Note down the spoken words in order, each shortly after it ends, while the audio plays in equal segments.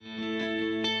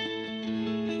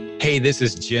Hey, this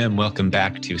is Jim. Welcome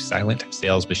back to Silent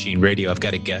Sales Machine Radio. I've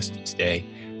got a guest today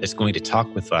that's going to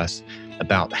talk with us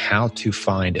about how to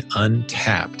find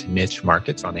untapped niche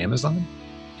markets on Amazon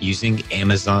using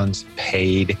Amazon's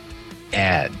paid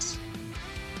ads.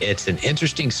 It's an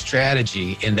interesting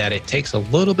strategy in that it takes a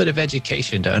little bit of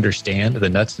education to understand the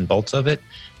nuts and bolts of it,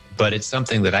 but it's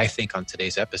something that I think on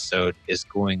today's episode is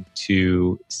going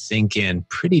to sink in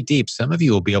pretty deep. Some of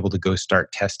you will be able to go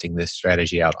start testing this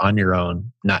strategy out on your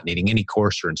own, not needing any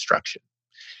course or instruction.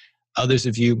 Others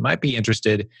of you might be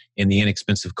interested in the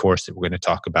inexpensive course that we're going to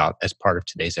talk about as part of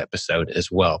today's episode as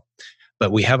well.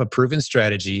 But we have a proven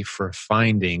strategy for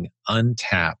finding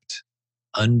untapped,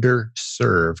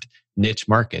 underserved niche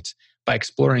markets by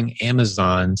exploring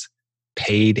Amazon's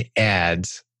paid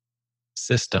ads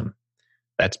system.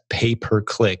 That's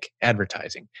pay-per-click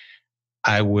advertising.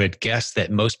 I would guess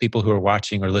that most people who are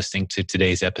watching or listening to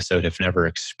today's episode have never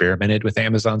experimented with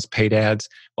Amazon's paid ads.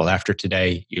 Well, after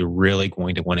today, you're really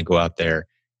going to want to go out there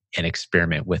and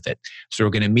experiment with it. So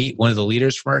we're going to meet one of the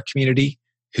leaders from our community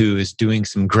who is doing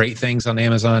some great things on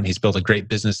Amazon. He's built a great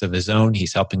business of his own.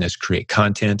 He's helping us create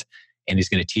content, and he's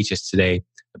going to teach us today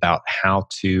about how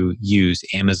to use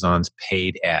Amazon's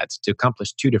paid ads to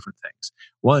accomplish two different things.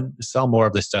 One, sell more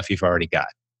of the stuff you've already got.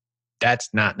 That's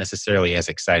not necessarily as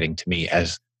exciting to me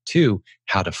as two,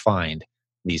 how to find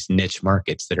these niche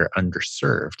markets that are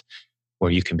underserved,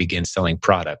 where you can begin selling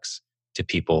products to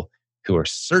people who are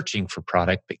searching for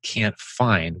product but can't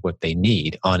find what they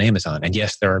need on Amazon. And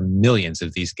yes, there are millions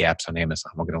of these gaps on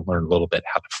Amazon. We're going to learn a little bit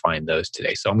how to find those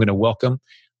today. So I'm going to welcome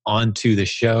onto the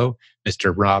show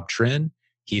Mr. Rob Trin.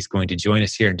 He's going to join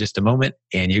us here in just a moment,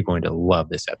 and you're going to love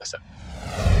this episode.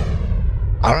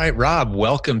 All right, Rob,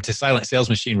 welcome to Silent Sales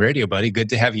Machine Radio, buddy. Good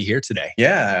to have you here today.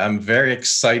 Yeah, I'm very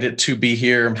excited to be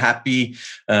here. I'm happy.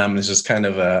 This is kind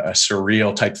of a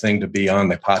surreal type thing to be on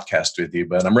the podcast with you,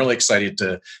 but I'm really excited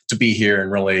to be here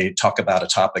and really talk about a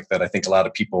topic that I think a lot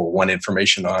of people want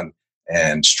information on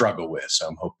and struggle with. So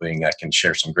I'm hoping I can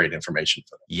share some great information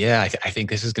for them. Yeah, I think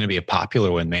this is going to be a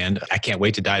popular one, man. I can't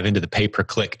wait to dive into the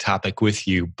pay-per-click topic with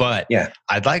you. But yeah,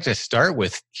 I'd like to start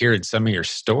with hearing some of your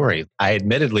story.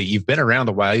 Admittedly, you've been around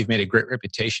a while. You've made a great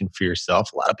reputation for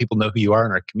yourself. A lot of people know who you are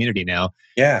in our community now.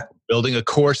 Yeah. Building a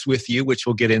course with you, which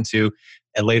we'll get into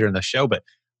later in the show. But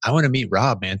I want to meet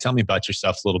Rob, man. Tell me about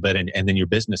yourself a little bit and then your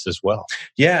business as well.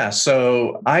 Yeah.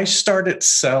 So I started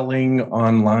selling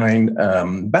online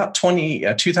about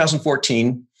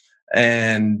 2014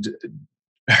 and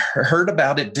heard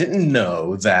about it. Didn't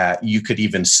know that you could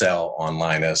even sell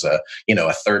online as a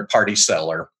third-party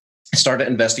seller. Started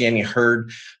investigating, heard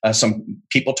some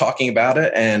people talking about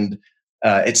it, and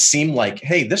it seemed like,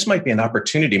 hey, this might be an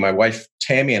opportunity. My wife,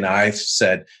 Tammy, and I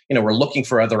said, we're looking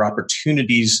for other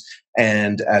opportunities.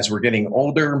 And as we're getting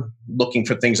older, looking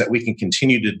for things that we can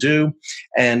continue to do.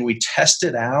 And we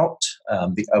tested out,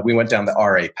 we went down the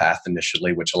RA path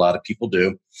initially, which a lot of people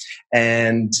do.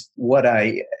 And what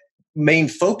main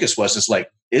focus is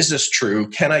like, is this true?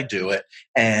 Can I do it?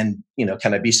 And,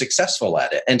 can I be successful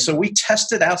at it? And so we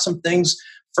tested out some things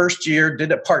first year,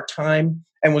 did it part-time,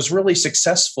 and was really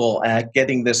successful at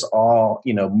getting this all,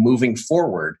 moving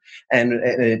forward. And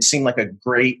it seemed like a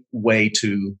great way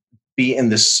to be in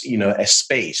this, a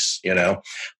space,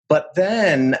 But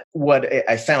then what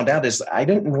I found out is I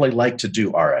didn't really like to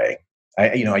do RA.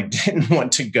 I didn't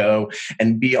want to go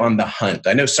and be on the hunt.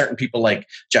 I know certain people like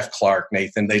Jeff Clark,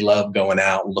 Nathan, they love going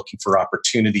out and looking for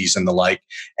opportunities and the like.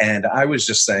 And I was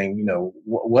just saying,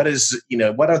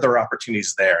 what other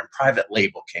opportunities there? And private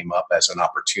label came up as an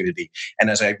opportunity. And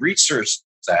as I researched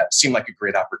that, it seemed like a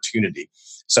great opportunity.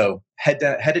 So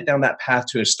headed down that path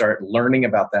to start learning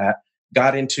about that,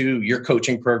 got into your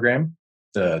coaching program,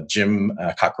 the Jim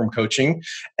Cockrum coaching.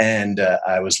 And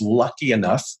I was lucky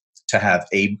enough to have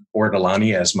Abe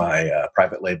Ortolani as my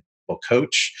private label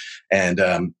coach and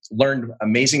learned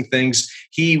amazing things.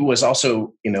 He was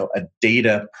also, a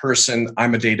data person.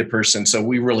 I'm a data person. So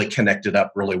we really connected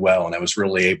up really well. And I was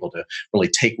really able to really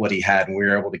take what he had and we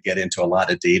were able to get into a lot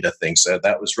of data things. So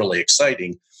that was really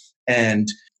exciting. And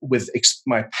with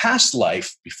my past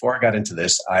life, before I got into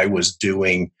this, I was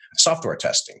doing software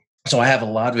testing. So I have a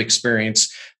lot of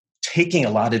experience taking a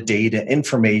lot of data,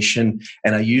 information,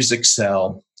 and I use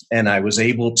Excel, and I was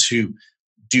able to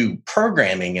do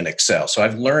programming in Excel. So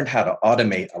I've learned how to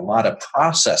automate a lot of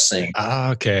processing.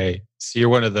 Okay. So you're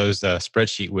one of those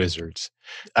spreadsheet wizards.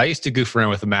 I used to goof around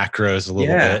with the macros a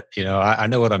little bit. I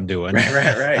know what I'm doing.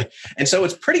 Right. And so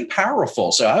it's pretty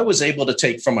powerful. So I was able to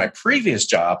take from my previous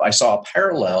job, I saw a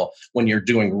parallel when you're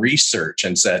doing research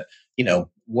and said,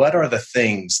 what are the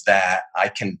things that I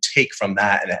can take from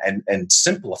that and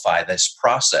simplify this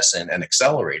process and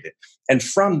accelerate it. And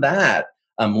from that,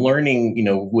 I'm learning,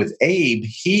 with Abe,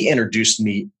 he introduced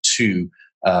me to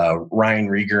Ryan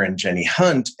Rieger and Jenny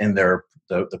Hunt in the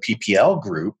PPL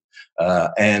group.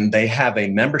 And they have a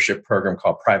membership program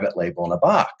called Private Label in a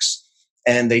Box.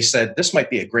 And they said, this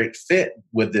might be a great fit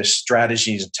with the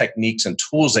strategies and techniques and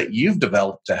tools that you've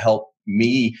developed to help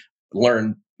me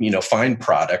learn, find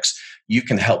products. You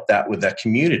can help that with that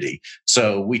community.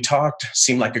 So we talked,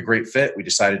 seemed like a great fit. We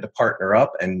decided to partner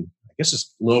up, and I guess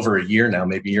it's a little over a year now,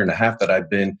 maybe a year and a half, that I've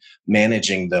been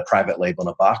managing the Private Label in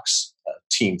a Box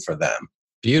team for them.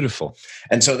 Beautiful.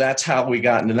 And so that's how we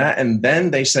got into that. And then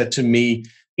they said to me,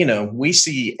 we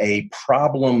see a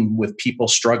problem with people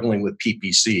struggling with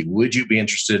PPC. Would you be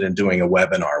interested in doing a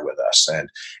webinar with us?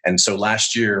 And so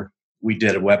last year we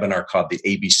did a webinar called the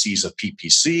ABCs of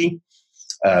PPC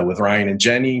with Ryan and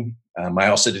Jenny. I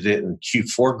also did it in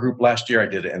Q4 group last year. I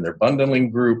did it in their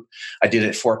bundling group. I did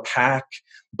it for PAC.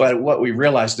 But what we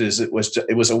realized is it was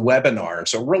a webinar. And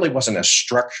so it really wasn't a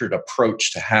structured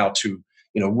approach to how to,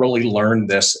 really learn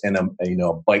this in a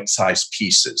bite-sized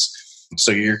pieces.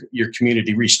 So your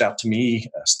community reached out to me.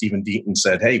 Stephen Deaton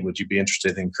said, "Hey, would you be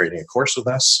interested in creating a course with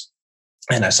us?"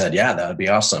 And I said, "Yeah, that would be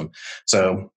awesome."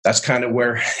 So that's kind of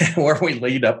where we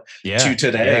lead up to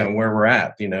today and where we're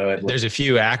at. There's a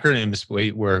few acronyms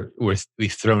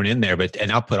we've thrown in there, and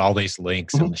I'll put all these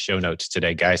links in the show notes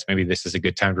today, guys. Maybe this is a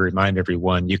good time to remind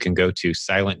everyone. You can go to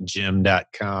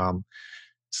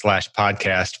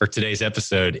silentjim.com/podcast for today's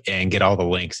episode and get all the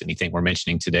links, anything we're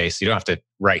mentioning today. So you don't have to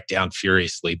write down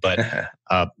furiously, but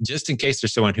just in case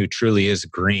there's someone who truly is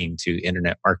green to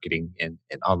internet marketing and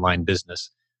online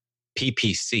business,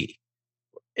 PPC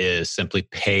is simply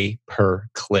pay per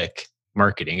click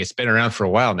marketing. It's been around for a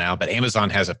while now, but Amazon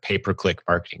has a pay per click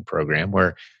marketing program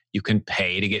where you can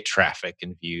pay to get traffic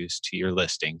and views to your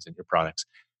listings and your products.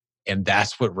 And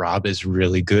that's what Rob is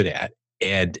really good at.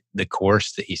 And the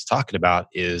course that he's talking about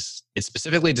it's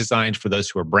specifically designed for those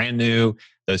who are brand new,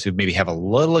 those who maybe have a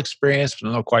little experience, but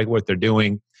don't know quite what they're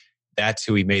doing. That's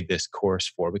who he made this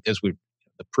course for, because the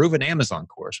Proven Amazon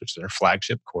course, which is our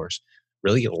flagship course,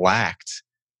 really lacked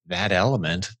that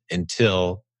element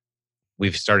until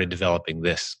we've started developing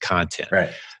this content. Right.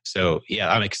 So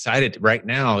yeah, I'm excited right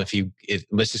now.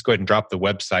 Let's just go ahead and drop the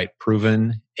website,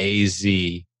 Proven AZ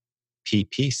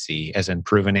PPC, as in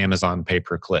Proven Amazon Pay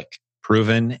Per Click.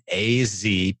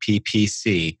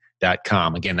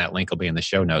 ProvenAZPPC.com. Again, that link will be in the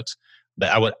show notes.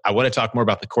 But I want to talk more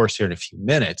about the course here in a few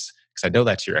minutes, because I know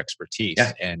that's your expertise,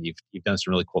 and you've done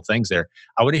some really cool things there.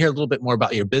 I want to hear a little bit more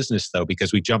about your business, though,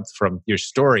 because we jumped from your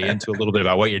story into a little bit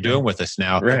about what you're doing with us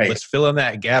now. Right. Let's fill in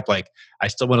that gap. I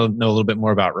still want to know a little bit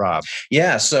more about Rob.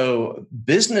 Yeah. So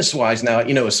business-wise now,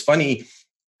 it's funny.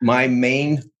 My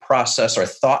main process or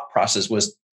thought process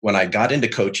was, when I got into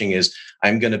coaching, is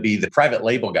I'm going to be the private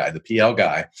label guy, the PL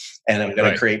guy, and I'm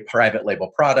going to create private label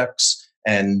products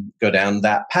and go down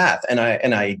that path. And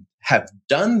I have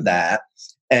done that.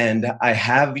 And I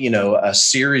have, a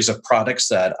series of products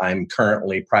that I'm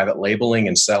currently private labeling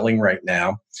and selling right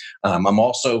now. I'm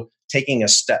also taking a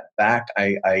step back.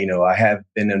 I have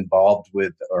been involved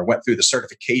with, or went through the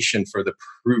certification for the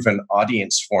Proven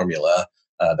Audience Formula,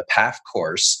 the PAF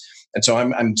course. And so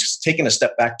I'm just taking a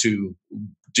step back to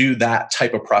do that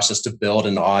type of process to build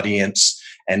an audience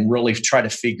and really try to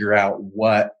figure out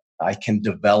what I can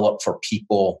develop for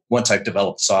people once I've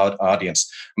developed this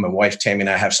audience. My wife, Tammy, and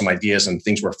I have some ideas and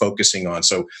things we're focusing on.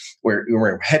 So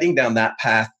we're heading down that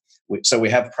path. So we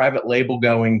have private label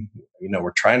going.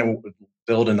 We're trying to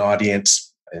build an audience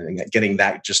and getting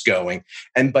that just going.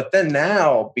 But then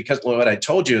now, because what I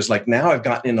told you is now I've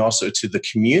gotten in also to the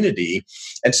community.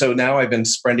 And so now I've been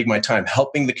spending my time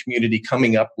helping the community,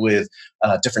 coming up with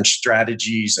different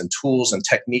strategies and tools and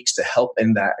techniques to help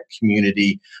in that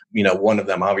community. One of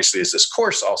them obviously is this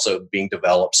course also being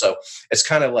developed. So it's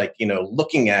kind of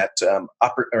looking at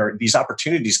these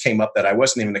opportunities came up that I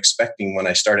wasn't even expecting when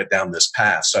I started down this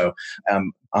path. So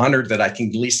I'm honored that I can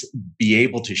at least be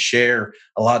able to share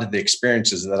a lot of the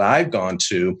experiences that I've gone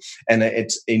to. And I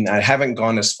haven't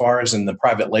gone as far as in the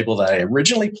private label that I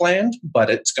originally planned, but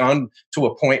it's gone to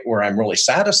a point where I'm really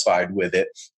satisfied with it.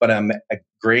 But I'm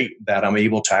great that I'm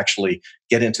able to actually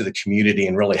get into the community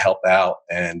and really help out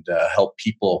and help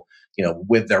people,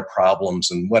 with their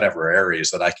problems and whatever areas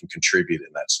that I can contribute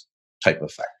in that type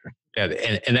of factor. Yeah,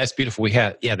 and that's beautiful.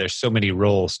 There's so many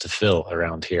roles to fill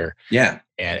around here. Yeah.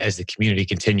 And as the community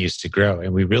continues to grow,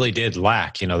 and we really did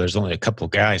lack, there's only a couple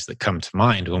of guys that come to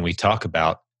mind when we talk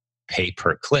about pay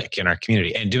per click in our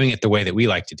community and doing it the way that we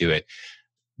like to do it.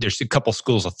 there's a couple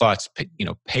schools of thoughts.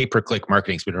 Pay-per-click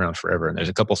marketing's been around forever, and there's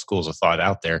a couple schools of thought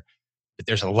out there. But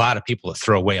there's a lot of people that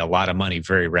throw away a lot of money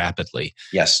very rapidly.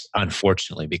 Yes.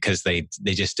 Unfortunately, because they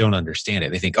just don't understand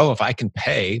it. They think, oh, if I can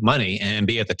pay money and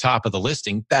be at the top of the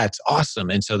listing, that's awesome.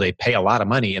 And so they pay a lot of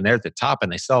money and they're at the top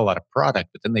and they sell a lot of product,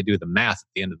 but then they do the math at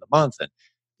the end of the month and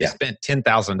they spent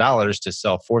 $10,000 to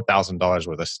sell $4,000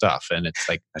 worth of stuff. And it's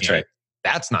like, that's right.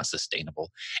 That's not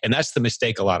sustainable. And that's the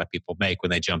mistake a lot of people make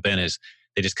when they jump in, is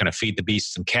they just kind of feed the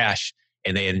beast some cash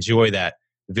and they enjoy that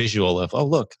visual of, oh,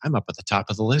 look, I'm up at the top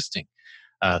of the listing.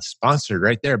 Sponsored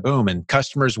right there, boom, and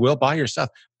customers will buy your stuff.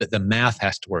 But the math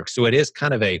has to work. So it is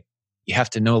kind of you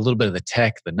have to know a little bit of the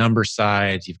tech, the number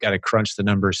side. You've got to crunch the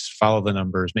numbers, follow the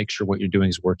numbers, make sure what you're doing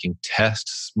is working,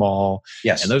 test small.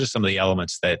 Yes. And those are some of the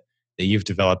elements that you've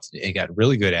developed and got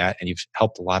really good at, and you've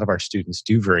helped a lot of our students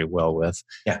do very well with.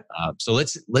 Yeah. So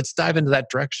let's dive into that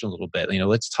direction a little bit.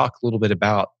 Let's talk a little bit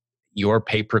about your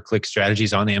pay-per-click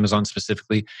strategies on Amazon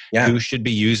specifically. Yeah. Who should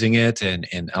be using it?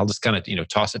 And I'll just kind of,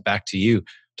 toss it back to you.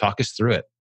 Talk us through it.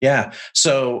 Yeah.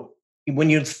 So when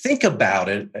you think about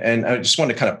it, and I just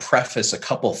want to kind of preface a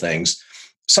couple things.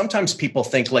 Sometimes people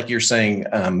think, like you're saying,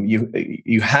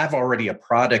 you have already a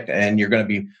product and you're going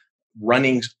to be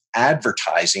running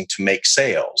advertising to make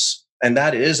sales. And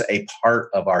that is a part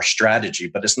of our strategy,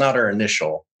 but it's not our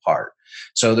initial part.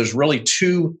 So there's really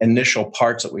two initial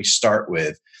parts that we start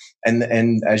with.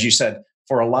 And as you said,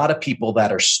 for a lot of people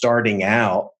that are starting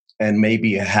out and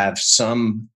maybe have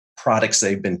some products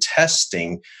they've been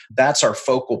testing, that's our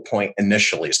focal point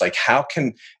initially. It's like,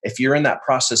 if you're in that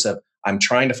process of, I'm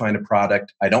trying to find a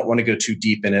product, I don't want to go too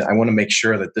deep in it, I want to make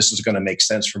sure that this is going to make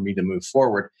sense for me to move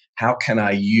forward, how can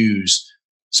I use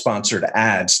sponsored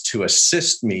ads to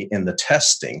assist me in the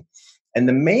testing? And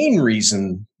the main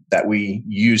reason that we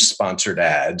use sponsored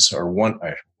ads,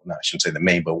 I shouldn't say the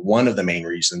main, but one of the main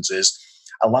reasons is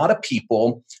a lot of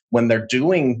people, when they're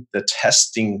doing the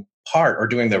testing part or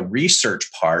doing the research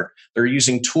part, they're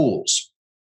using tools.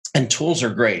 And tools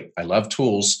are great. I love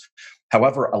tools.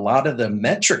 However, a lot of the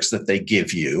metrics that they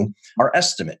give you are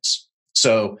estimates.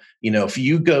 So, if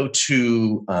you go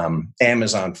to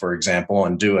Amazon, for example,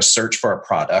 and do a search for a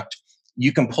product,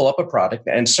 you can pull up a product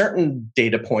and certain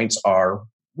data points are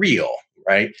real,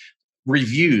 right?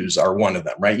 Reviews are one of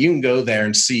them, right? You can go there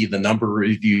and see the number of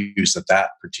reviews that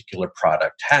particular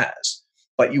product has,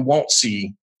 but you won't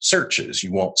see searches,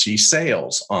 you won't see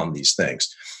sales on these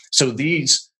things. So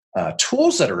these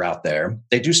tools that are out there,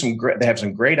 they have some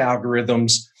great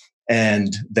algorithms,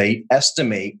 and they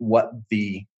estimate what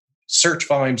the search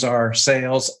volumes are,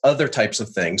 sales, other types of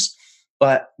things.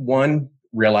 But one,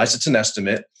 realize it's an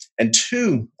estimate, and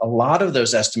two, a lot of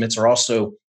those estimates are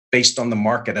also based on the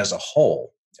market as a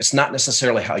whole. It's not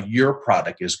necessarily how your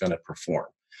product is going to perform.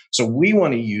 So we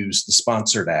want to use the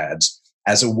sponsored ads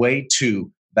as a way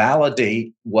to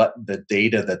validate what the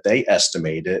data that they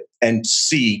estimated and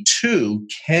see, too,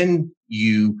 can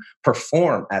you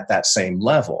perform at that same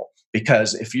level?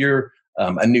 Because if you're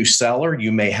a new seller,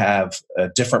 you may have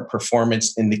different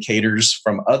performance indicators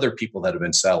from other people that have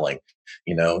been selling,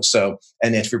 So,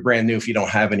 and if you're brand new, if you don't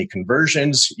have any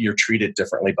conversions, you're treated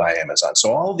differently by Amazon.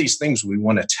 So all of these things we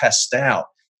want to test out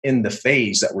in the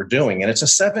phase that we're doing. And it's a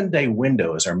 7-day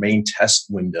window is our main test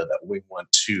window that we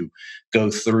want to go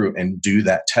through and do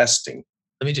that testing.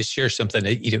 Let me just share something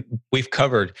that we've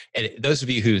covered. And those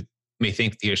of you who may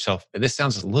think to yourself, this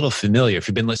sounds a little familiar, if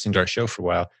you've been listening to our show for a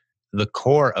while, the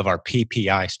core of our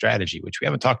PPI strategy, which we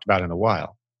haven't talked about in a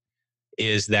while,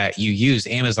 is that you use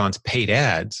Amazon's paid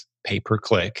ads,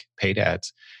 pay-per-click paid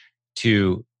ads,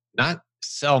 to not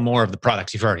sell more of the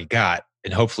products you've already got,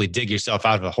 and hopefully dig yourself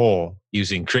out of a hole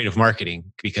using creative marketing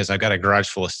because I've got a garage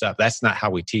full of stuff. That's not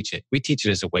how we teach it. We teach it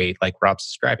as a way, like Rob's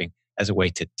describing, as a way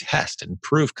to test and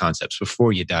prove concepts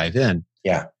before you dive in.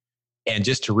 Yeah. And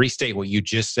just to restate what you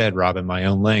just said, Rob, in my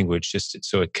own language, just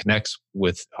so it connects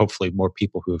with hopefully more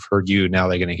people who have heard you, now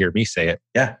they're going to hear me say it.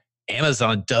 Yeah.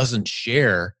 Amazon doesn't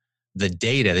share the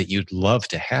data that you'd love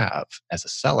to have as a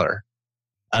seller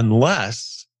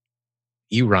unless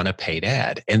you run a paid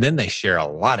ad. And then they share a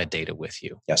lot of data with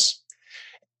you. Yes.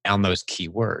 On those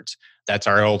keywords. That's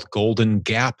our old golden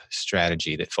gap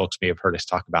strategy that folks may have heard us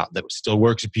talk about that still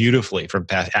works beautifully from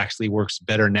past, actually works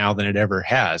better now than it ever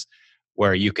has,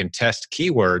 where you can test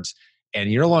keywords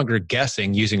and you're no longer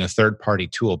guessing using a third-party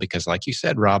tool because like you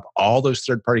said, Rob, all those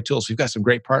third-party tools, we've got some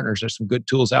great partners, there's some good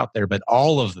tools out there, but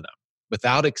all of them,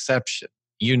 without exception,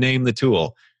 you name the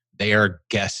tool, they are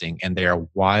guessing and they are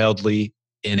wildly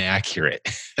inaccurate.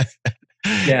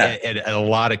 Yeah. in a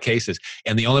lot of cases.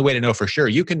 And the only way to know for sure,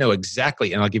 you can know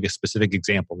exactly, and I'll give you a specific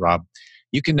example, Rob.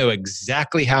 You can know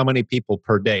exactly how many people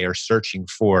per day are searching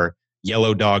for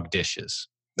yellow dog dishes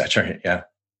That's right. Yeah.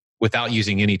 without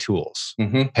using any tools,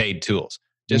 Mm-hmm. paid tools.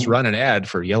 Just Mm-hmm. run an ad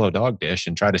for yellow dog dish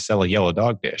and try to sell a yellow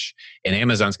dog dish. And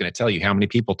Amazon's going to tell you how many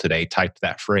people today typed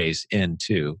that phrase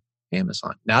into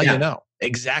Amazon. Now you know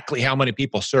exactly how many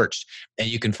people searched, and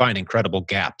you can find incredible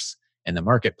gaps in the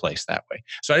marketplace that way.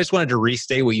 So I just wanted to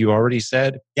restate what you already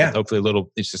said. Yeah. Hopefully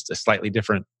it's just a slightly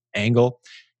different angle.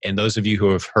 And those of you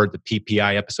who have heard the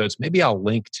PPI episodes, maybe I'll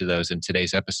link to those in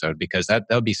today's episode, because that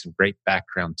would be some great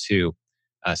background too.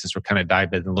 Since we're kind of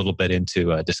diving a little bit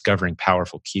into discovering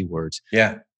powerful keywords.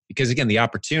 Yeah. Because again, the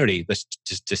opportunity, let's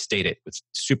just to state it with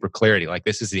super clarity, like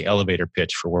this is the elevator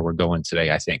pitch for where we're going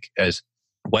today, I think, is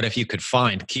what if you could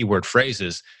find keyword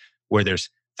phrases where there's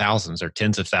thousands or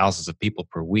tens of thousands of people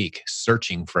per week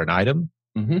searching for an item,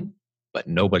 but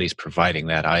nobody's providing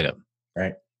that item.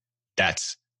 Right.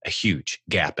 That's a huge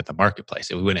gap in the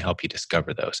marketplace, and we want to help you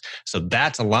discover those. So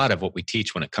that's a lot of what we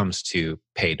teach when it comes to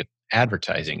paid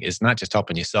advertising, is not just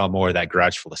helping you sell more of that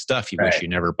garage full of stuff you wish you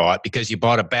never bought because you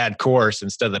bought a bad course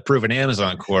instead of the proven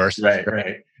Amazon course.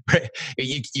 Right.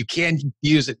 You can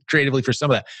use it creatively for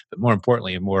some of that, but more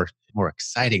importantly and more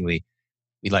excitingly,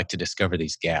 we like to discover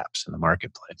these gaps in the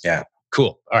marketplace. Yeah.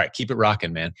 Cool. All right. Keep it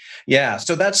rocking, man. Yeah.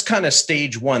 So that's kind of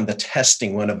stage one, the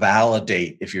testing. Want to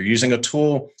validate if you're using a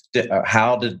tool,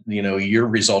 how did your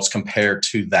results compare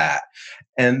to that?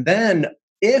 And then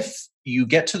if you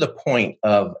get to the point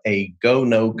of a go,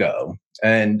 no go,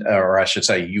 or I should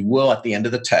say, you will at the end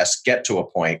of the test get to a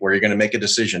point where you're going to make a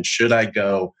decision. Should I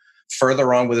go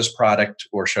further on with this product,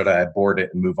 or should I abort it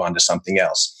and move on to something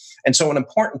else? And so an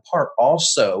important part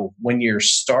also when you're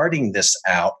starting this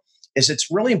out is it's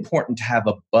really important to have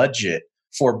a budget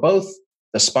for both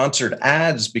the sponsored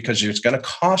ads, because it's going to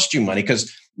cost you money.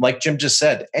 Because like Jim just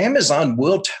said, Amazon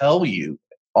will tell you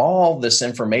all this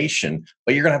information,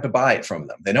 but you're going to have to buy it from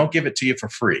them. They don't give it to you for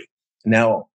free.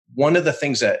 Now, one of the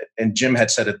things that, and Jim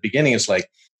had said at the beginning, is like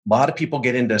a lot of people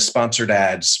get into sponsored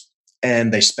ads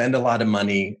and they spend a lot of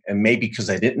money, and maybe because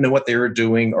they didn't know what they were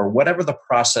doing or whatever the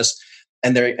process,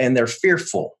 and they're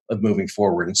fearful of moving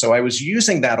forward. And so I was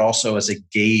using that also as a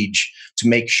gauge to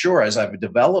make sure, as I've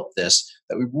developed this,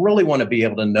 that we really want to be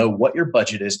able to know what your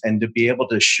budget is and to be able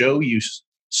to show you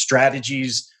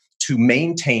strategies to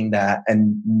maintain that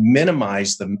and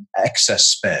minimize the excess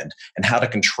spend, and how to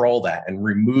control that and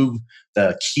remove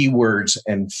the keywords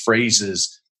and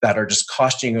phrases that are just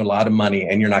costing you a lot of money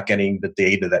and you're not getting the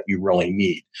data that you really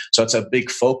need. So it's a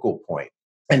big focal point.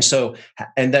 And so,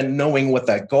 and then knowing what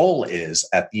that goal is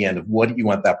at the end of what you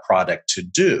want that product to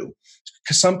do.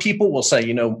 Because some people will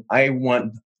say, I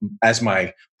want, as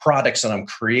my products that I'm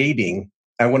creating,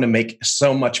 I want to make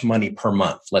so much money per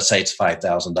month. Let's say it's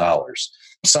 $5,000.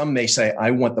 Some may say, I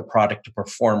want the product to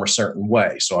perform a certain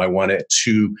way. So I want it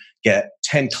to get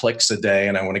 10 clicks a day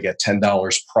and I want to get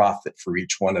 $10 profit for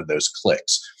each one of those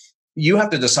clicks. You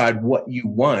have to decide what you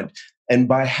want. And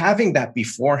by having that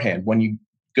beforehand, when you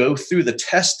go through the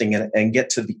testing and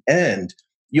get to the end,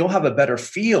 you'll have a better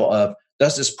feel of,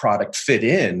 does this product fit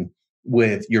in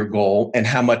with your goal and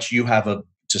how much you have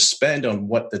to spend on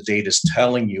what the data is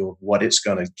telling you of what it's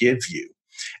going to give you.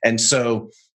 And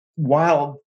so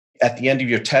while at the end of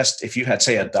your test, if you had,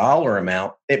 say, a dollar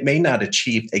amount, it may not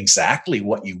achieve exactly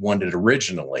what you wanted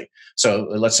originally. So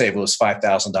let's say if it was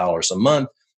 $5,000 a month,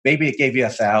 maybe it gave you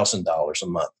 $1,000 a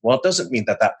month. Well, it doesn't mean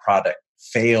that product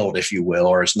failed, if you will,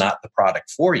 or is not the product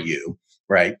for you,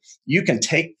 right? You can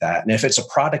take that. And if it's a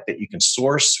product that you can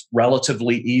source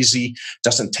relatively easy,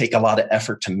 doesn't take a lot of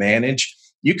effort to manage,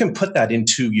 you can put that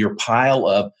into your pile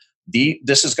of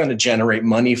this is going to generate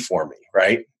money for me,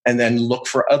 right? And then look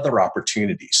for other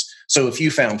opportunities. So if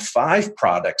you found 5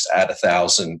 products at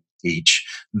 $1,000 each,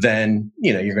 then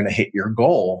you're going to hit your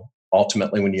goal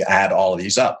ultimately when you add all of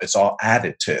these up. It's all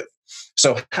additive.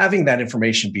 So having that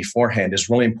information beforehand is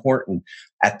really important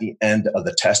at the end of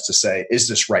the test to say, is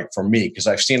this right for me? Because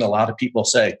I've seen a lot of people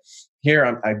say,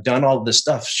 here, I've done all this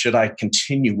stuff. Should I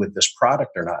continue with this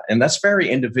product or not? And that's very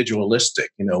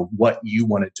individualistic, what you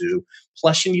want to do.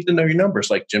 Plus, you need to know your numbers.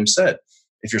 Like Jim said,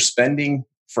 if you're spending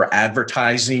for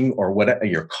advertising or whatever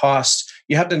your costs,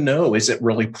 you have to know, is it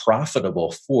really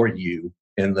profitable for you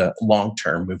in the long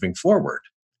term moving forward?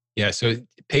 Yeah, so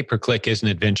pay-per-click is an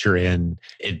adventure in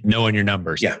knowing your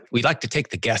numbers. Yeah. We like to take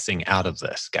the guessing out of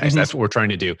this, guys. Mm-hmm. That's what we're trying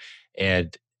to do.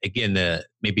 And again,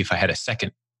 maybe if I had a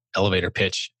second elevator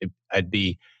pitch, I'd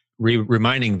be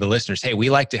reminding the listeners, hey, we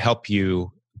like to help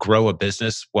you grow a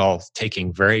business while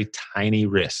taking very tiny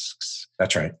risks.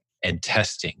 That's right. And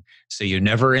testing. So you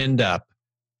never end up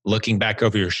looking back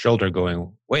over your shoulder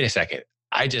going, wait a second,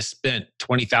 I just spent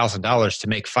 $20,000 to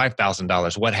make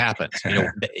 $5,000. What happens?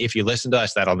 If you listen to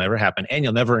us, that'll never happen, and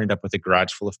you'll never end up with a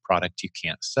garage full of product you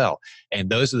can't sell. And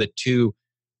those are the two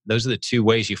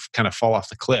ways you kind of fall off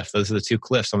the cliff. Those are the two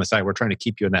cliffs on the side. We're trying to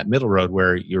keep you in that middle road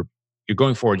where you're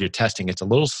going forward. You're testing. It's a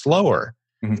little slower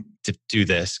to do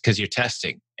this because you're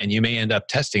testing, and you may end up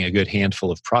testing a good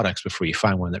handful of products before you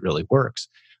find one that really works.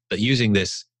 But using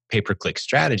this pay-per-click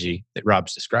strategy that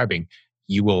Rob's describing,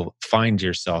 you will find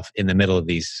yourself in the middle of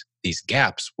these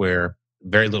gaps where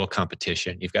very little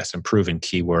competition. You've got some proven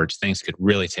keywords. Things could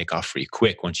really take off for you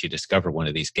quick once you discover one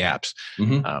of these gaps.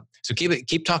 So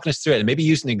keep talking us through it, and maybe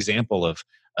use an example of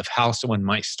how someone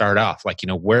might start off. Like,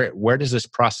 where does this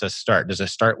process start? Does it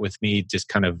start with me just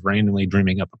kind of randomly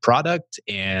dreaming up a product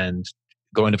and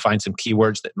going to find some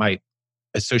keywords that might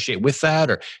associate with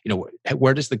that? Or,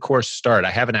 where does the course start?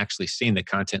 I haven't actually seen the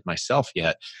content myself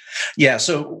yet. Yeah.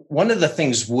 So one of the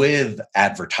things with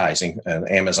advertising,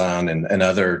 Amazon and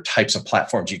other types of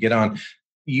platforms you get on,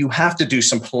 you have to do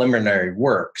some preliminary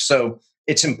work. So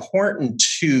it's important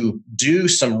to do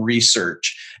some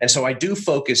research. And so I do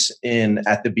focus in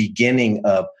at the beginning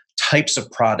of types of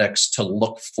products to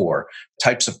look for,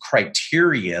 types of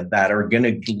criteria that are going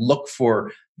to look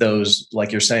for those,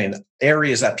 like you're saying,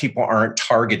 areas that people aren't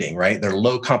targeting, right? They're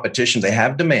low competition, they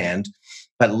have demand,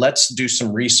 but let's do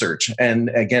some research. And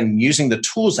again, using the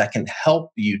tools that can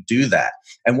help you do that.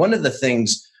 And one of the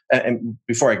things, and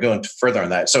before I go into further on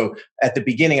that, so at the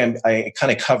beginning, I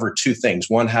kind of cover two things.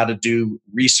 One, how to do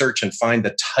research and find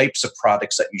the types of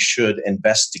products that you should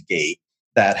investigate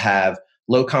that have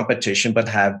low competition but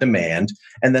have demand.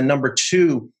 And then number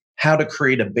two, how to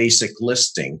create a basic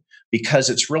listing, because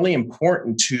it's really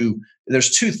important there's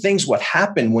two things what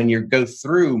happen when you go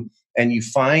through and you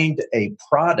find a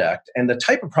product, and the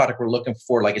type of product we're looking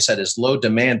for, like I said, is low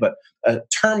demand, but a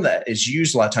term that is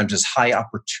used a lot of times is high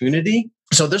opportunity.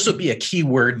 So this would be a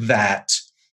keyword that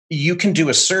you can do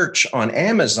a search on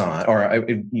Amazon,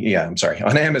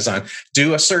 on Amazon,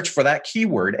 do a search for that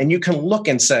keyword, and you can look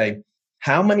and say,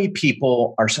 how many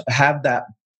people have that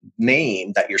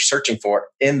name that you're searching for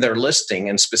in their listing,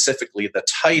 and specifically the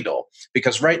title?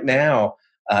 Because right now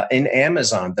in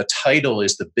Amazon, the title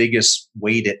is the biggest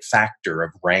weighted factor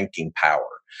of ranking power,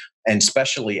 and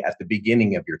especially at the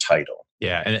beginning of your title.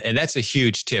 Yeah, and that's a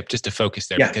huge tip, just to focus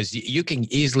there, because you can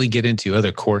easily get into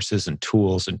other courses and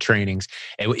tools and trainings.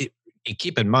 And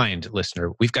keep in mind,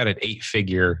 listener, we've got an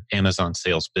 8-figure Amazon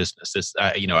sales business.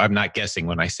 I'm not guessing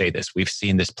when I say this. We've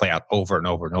seen this play out over and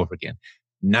over and over again.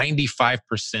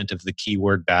 95% of the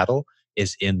keyword battle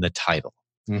is in the title.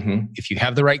 If you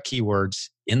have the right keywords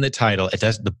in the title, it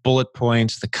does the bullet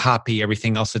points, the copy,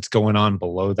 everything else that's going on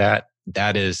below that.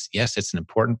 That is, yes, it's an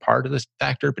important part of this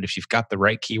factor, but if you've got the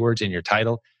right keywords in your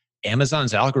title,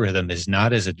 Amazon's algorithm is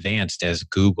not as advanced as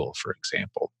Google, for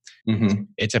example.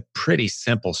 It's a pretty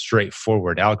simple,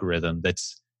 straightforward algorithm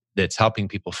that's helping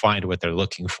people find what they're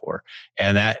looking for.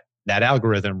 And that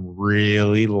algorithm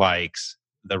really likes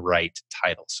the right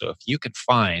title. So if you could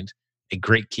find a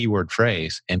great keyword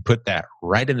phrase and put that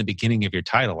right in the beginning of your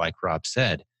title, like Rob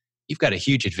said, you've got a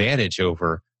huge advantage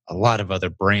over a lot of other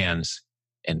brands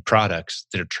and products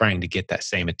that are trying to get that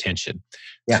same attention.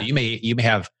 Yeah. So you may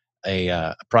have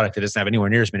a product that doesn't have anywhere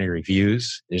near as many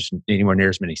reviews, there's anywhere near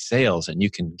as many sales, and you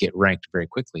can get ranked very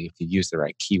quickly if you use the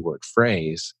right keyword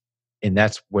phrase. And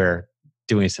that's where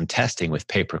doing some testing with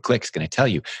pay-per-click is going to tell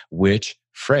you which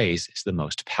phrase is the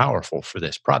most powerful for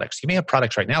this product. So you may have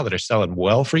products right now that are selling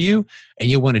well for you, and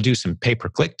you want to do some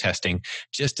pay-per-click testing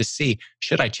just to see,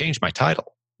 should I change my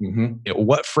title?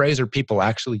 What phrase are people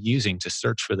actually using to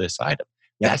search for this item?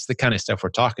 That's the kind of stuff we're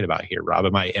talking about here, Rob.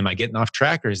 Am I getting off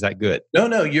track, or is that good?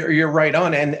 No, you're right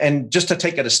on. And just to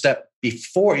take it a step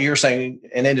before, you're saying,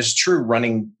 and it is true,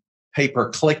 running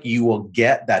pay-per-click, you will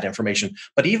get that information.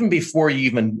 But even before you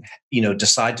even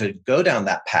decide to go down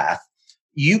that path,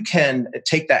 you can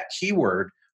take that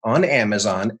keyword on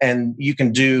Amazon, and you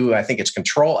can do, I think it's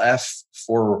Control F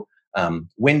for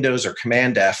Windows or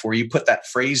Command F, where you put that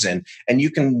phrase in, and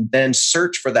you can then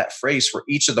search for that phrase for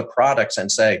each of the products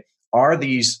and say, are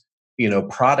these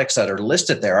products that are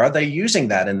listed there, are they using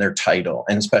that in their title,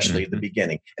 and especially at the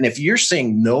beginning? And if you're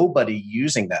seeing nobody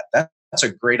using that, that's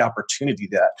a great opportunity.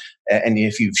 And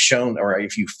if you've shown, or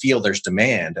if you feel there's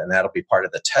demand, and that'll be part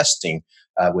of the testing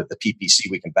with the PPC,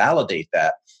 we can validate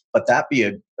that. But that'd be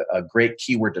a great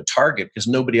keyword to target, because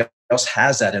nobody else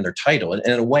has that in their title. And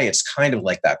in a way, it's kind of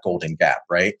like that golden gap,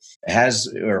 right? It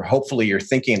has, or hopefully you're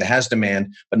thinking it has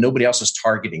demand, but nobody else is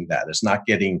targeting that. It's not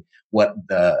getting what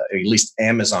at least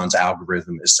Amazon's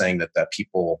algorithm is saying that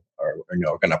people are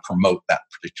going to promote that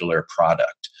particular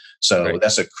product. So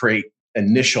That's a great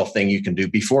initial thing you can do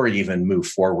before you even move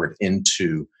forward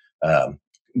into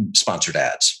sponsored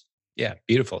ads. Yeah,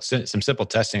 beautiful. Some simple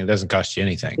testing that doesn't cost you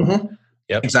anything. Mm-hmm.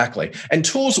 Yep. Exactly. And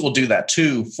tools will do that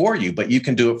too for you, but you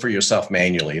can do it for yourself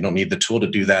manually. You don't need the tool to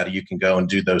do that. You can go and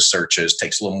do those searches. It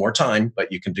takes a little more time,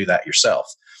 but you can do that yourself.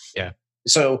 Yeah.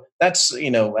 So that's all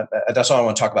I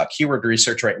want to talk about. Keyword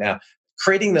research right now.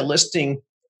 Creating the listing,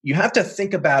 you have to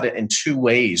think about it in two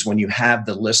ways when you have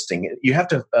the listing. You have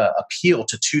to appeal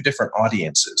to two different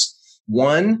audiences.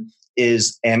 One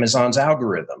is Amazon's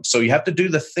algorithm. So you have to do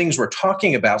the things we're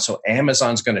talking about. So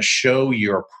Amazon's going to show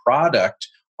your product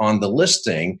on the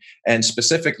listing, and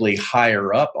specifically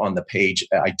higher up on the page,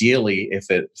 ideally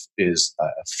if it is a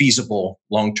feasible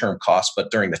long-term cost. But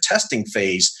during the testing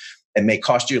phase, it may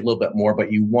cost you a little bit more,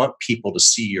 but you want people to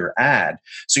see your ad.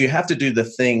 So you have to do the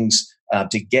things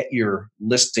to get your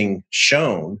listing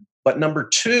shown. But number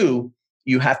two,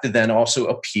 you have to then also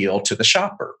appeal to the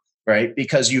shopper, right?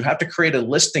 Because you have to create a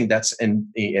listing that's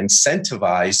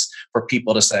incentivized for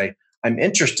people to say, I'm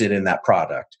interested in that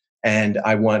product and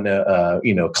I want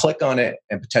to click on it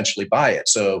and potentially buy it.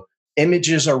 So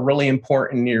images are really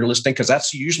important in your listing because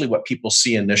that's usually what people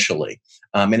see initially.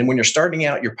 And when you're starting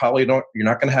out, you're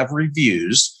not going to have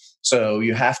reviews. So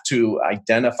you have to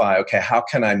identify, okay, how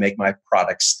can I make my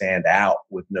product stand out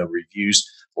with no reviews?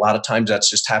 A lot of times that's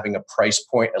just having a price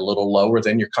point a little lower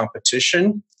than your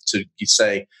competition. So you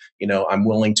say, I'm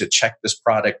willing to check this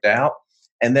product out.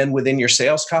 And then within your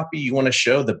sales copy, you want to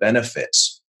show the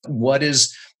benefits.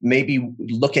 Maybe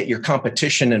look at your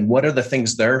competition and what are the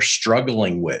things they're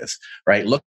struggling with, right?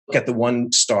 Look at the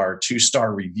 1-star,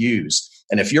 2-star reviews.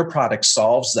 And if your product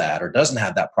solves that or doesn't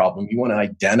have that problem, you want to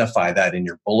identify that in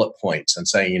your bullet points and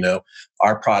say,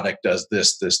 our product does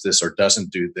this, or doesn't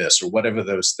do this, or whatever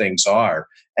those things are,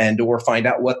 or find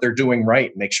out what they're doing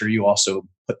right. Make sure you also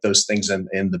put those things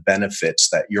in the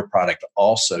benefits that your product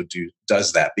also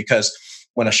does that. Because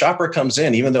when a shopper comes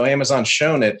in, even though Amazon's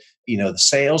shown it, the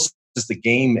sales is the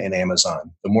game in Amazon.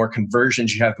 The more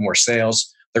conversions you have, the more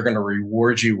sales. They're going to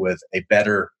reward you with a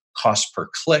better cost per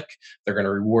click. They're going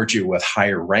to reward you with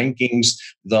higher rankings.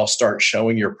 They'll start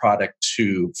showing your product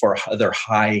for other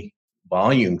high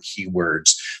volume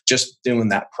keywords, just doing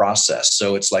that process.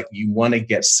 So it's like you want to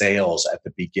get sales at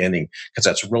the beginning because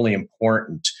that's really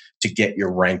important to get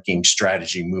your ranking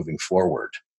strategy moving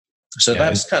forward. So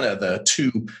that's kind of the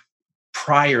two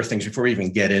prior things before we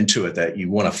even get into it that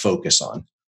you want to focus on.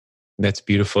 That's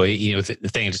beautiful. The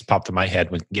thing that just popped in my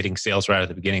head when getting sales right at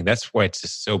the beginning, that's why it's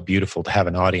just so beautiful to have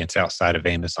an audience outside of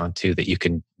Amazon too, that you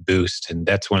can boost. And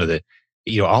that's one of the,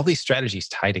 all these strategies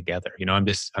tie together. I'm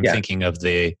thinking of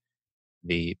the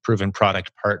proven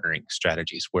product partnering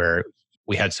strategies where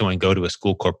we had someone go to a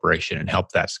school corporation and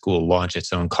help that school launch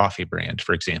its own coffee brand,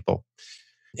 for example.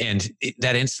 And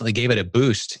that instantly gave it a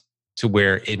boost to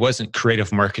where it wasn't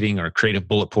creative marketing or creative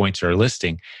bullet points or a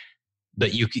listing.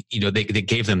 But they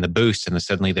gave them the boost, and then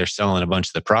suddenly they're selling a bunch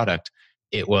of the product.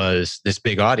 It was this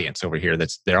big audience over here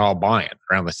they're all buying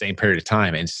around the same period of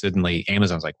time, and suddenly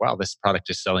Amazon's like, "Wow, this product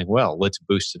is selling well. Let's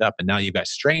boost it up." And now you've got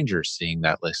strangers seeing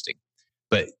that listing.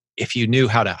 But if you knew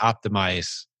how to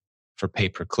optimize for pay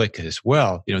per click as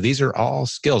well, these are all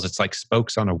skills. It's like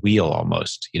spokes on a wheel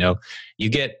almost. You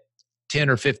get 10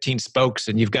 or 15 spokes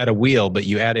and you've got a wheel, but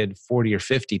you added 40 or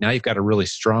 50. Now you've got a really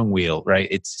strong wheel,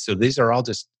 right? So these are all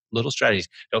just little strategies.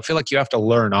 Don't feel like you have to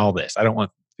learn all this. I don't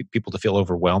want people to feel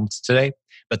overwhelmed today.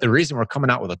 But the reason we're coming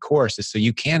out with a course is so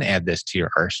you can add this to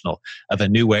your arsenal of a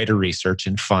new way to research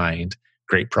and find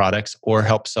great products or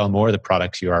help sell more of the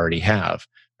products you already have.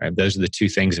 Right? Those are the two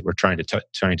things that we're trying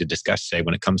to discuss today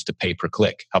when it comes to pay per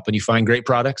click, helping you find great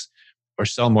products or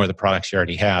sell more of the products you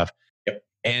already have. Yep.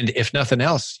 And if nothing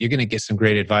else, you're going to get some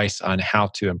great advice on how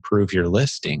to improve your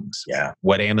listings. Yeah.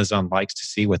 What Amazon likes to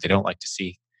see, what they don't like to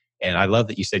see. And I love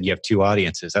that you said you have two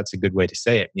audiences. That's a good way to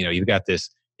say it. You've got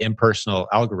this impersonal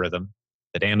algorithm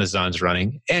that Amazon's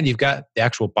running, and you've got the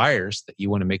actual buyers that you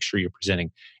want to make sure you're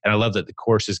presenting. And I love that the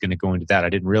course is going to go into that. I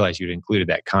didn't realize you'd included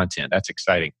that content. That's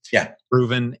exciting. Yeah.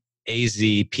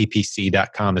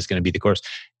 ProvenAZPPC.com is going to be the course.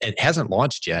 It hasn't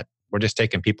launched yet. We're just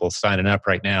taking people signing up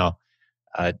right now,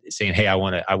 saying, "Hey, I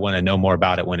want to know more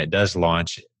about it when it does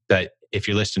launch." But if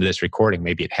you're listening to this recording,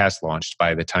 maybe it has launched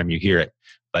by the time you hear it.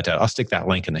 But I'll stick that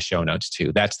link in the show notes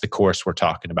too. That's the course we're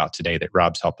talking about today that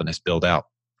Rob's helping us build out.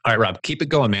 All right, Rob, keep it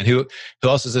going, man. Who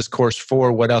else is this course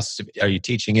for? What else are you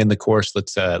teaching in the course?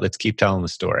 Let's keep telling the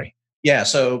story. Yeah,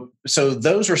 so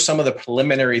those are some of the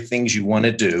preliminary things you want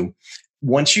to do.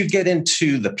 Once you get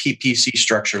into the PPC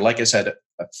structure, like I said,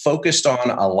 focused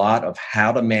on a lot of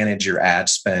how to manage your ad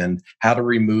spend, how to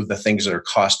remove the things that are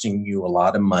costing you a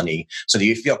lot of money so that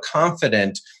you feel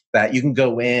confident that you can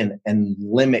go in and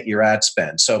limit your ad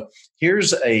spend. So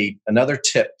here's another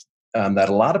tip that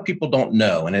a lot of people don't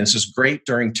know, and this is great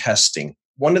during testing.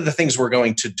 One of the things we're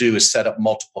going to do is set up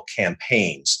multiple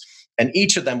campaigns, and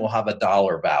each of them will have a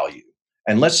dollar value.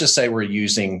 And let's just say we're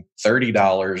using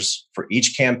 $30 for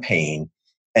each campaign,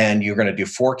 and you're going to do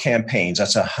 4 campaigns.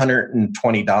 That's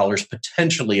 $120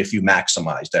 potentially if you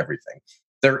maximized everything.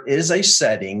 There is a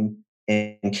setting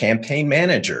in Campaign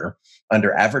Manager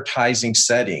under advertising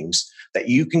settings that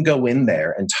you can go in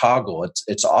there and toggle.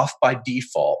 It's off by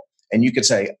default. And you could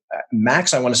say,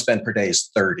 max I want to spend per day is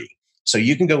 30. So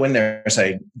you can go in there and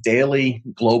say, daily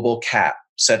global cap,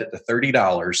 set it to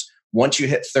 $30. Once you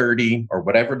hit 30 or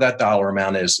whatever that dollar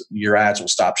amount is, your ads will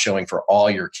stop showing for all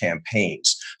your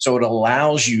campaigns. So it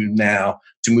allows you now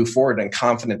to move forward and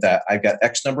confident that I've got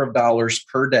X number of dollars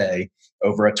per day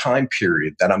over a time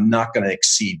period that I'm not going to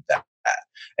exceed that.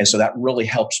 And so that really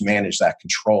helps manage that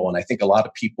control. And I think a lot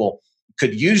of people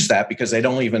could use that because they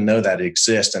don't even know that it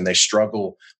exists, and they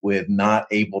struggle with not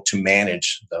able to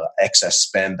manage the excess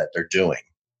spend that they're doing.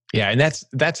 Yeah, and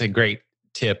that's a great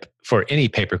tip for any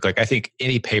pay-per-click. I think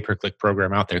any pay-per-click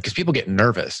program out there, because people get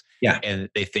nervous and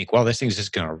they think, well, this thing's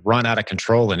just going to run out of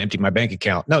control and empty my bank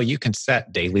account. No, you can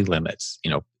set daily limits,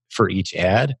 for each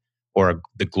ad, or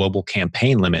the global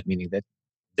campaign limit, meaning that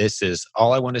this is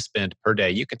all I want to spend per day.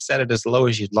 You can set it as low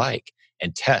as you'd like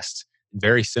and test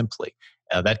very simply.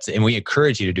 And we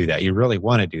encourage you to do that. You really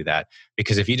want to do that,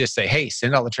 because if you just say, hey,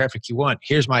 send all the traffic you want,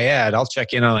 here's my ad, I'll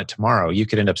check in on it tomorrow, you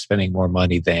could end up spending more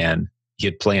money than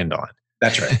you'd planned on.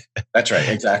 That's right. That's right.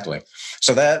 Exactly.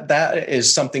 So that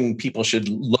is something people should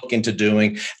look into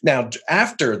doing. Now,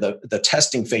 after the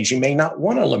testing phase, you may not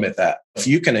want to limit that. If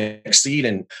you can exceed,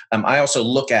 and I also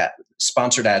look at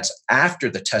sponsored ads after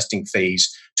the testing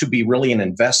phase to be really an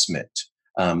investment,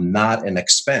 not an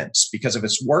expense. Because if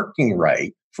it's working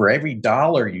right, for every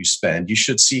dollar you spend, you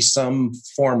should see some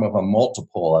form of a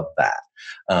multiple of that.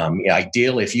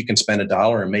 Ideally, if you can spend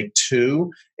 $1 and make $2,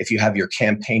 if you have your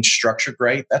campaign structured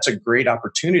right, that's a great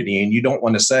opportunity. And you don't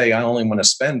want to say, I only want to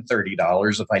spend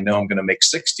 $30 if I know I'm going to make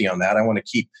 60 on that. I want to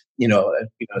keep,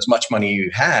 as much money you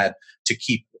had to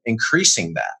keep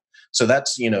increasing that. So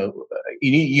that's,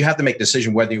 you have to make a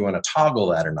decision whether you want to toggle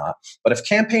that or not. But if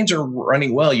campaigns are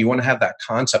running well, you want to have that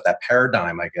concept, that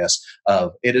paradigm, I guess,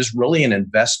 of it is really an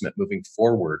investment moving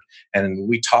forward. And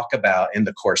we talk about in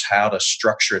the course how to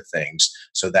structure things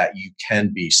so that you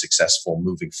can be successful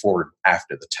moving forward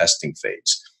after the testing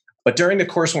phase. But during the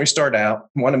course, when we start out,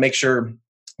 we want to make sure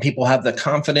people have the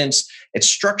confidence. It's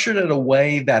structured in a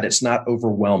way that it's not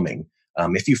overwhelming.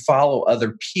 If you follow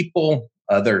other people,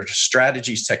 other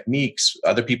strategies, techniques,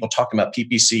 other people talking about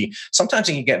PPC, sometimes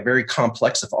it can get very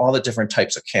complex of all the different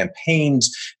types of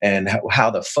campaigns and how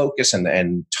the focus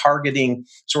and targeting.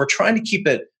 So we're trying to keep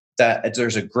it that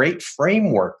there's a great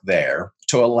framework there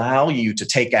to allow you to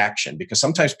take action, because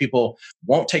sometimes people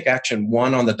won't take action,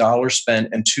 1, on the dollar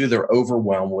spent, and 2, they're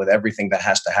overwhelmed with everything that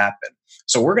has to happen.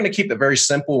 So we're going to keep it very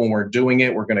simple when we're doing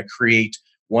it. We're going to create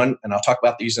 1, and I'll talk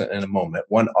about these in a moment,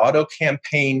 1 auto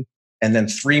campaign, and then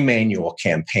 3 manual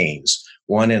campaigns,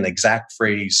 1 an exact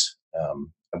phrase,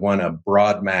 1 a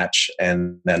broad match,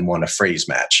 and then 1 a phrase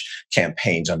match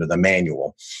campaigns under the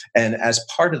manual. And as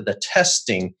part of the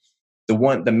testing,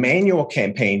 the manual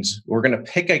campaigns, we're going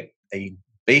to pick a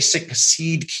basic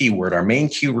seed keyword, our main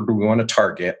keyword we want to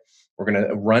target. We're going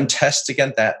to run tests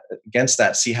against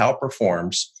that, see how it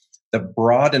performs. The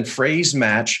broad and phrase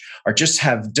match are just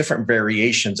have different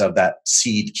variations of that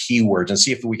seed keywords, and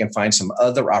see if we can find some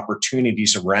other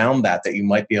opportunities around that you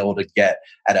might be able to get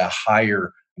at a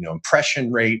higher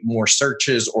impression rate, more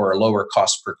searches, or a lower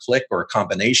cost per click, or a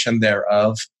combination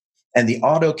thereof. And the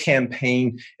auto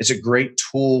campaign is a great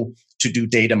tool to do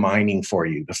data mining for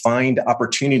you, to find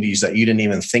opportunities that you didn't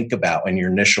even think about in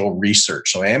your initial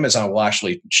research. So Amazon will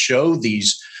actually show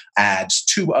these ads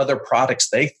to other products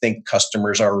they think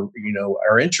customers are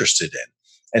interested in.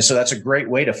 And so that's a great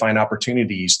way to find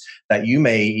opportunities that it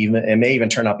may even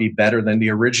turn out to be better than the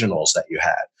originals that you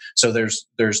had. So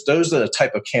those are the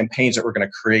type of campaigns that we're going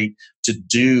to create to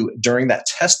do during that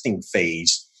testing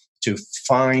phase, to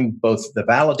find both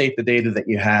validate the data that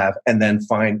you have, and then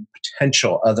find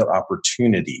potential other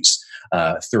opportunities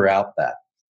throughout that.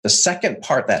 The second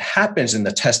part that happens in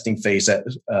the testing phase that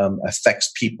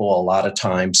affects people a lot of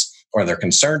times, or they're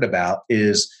concerned about,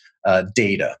 is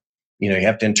data. You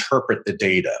have to interpret the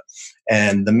data.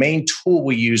 And the main tool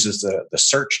we use is the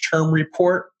search term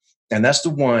report. And that's the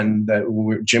one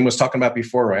that Jim was talking about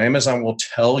before, where Amazon will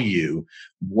tell you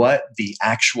what the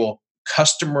actual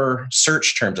customer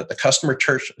search terms that the customer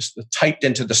typed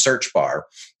into the search bar.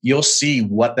 You'll see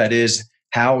what that is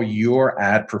how your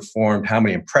ad performed, how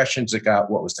many impressions it got,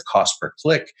 what was the cost per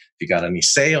click, if you got any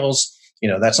sales.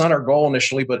 That's not our goal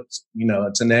initially, but it's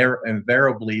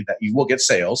invariably that you will get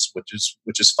sales, which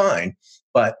is fine,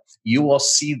 but you will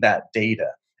see that data.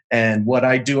 And what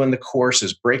I do in the course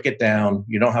is break it down.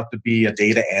 You don't have to be a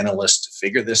data analyst to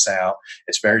figure this out.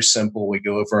 It's very simple. We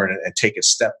go over and take it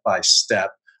step by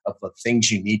step of the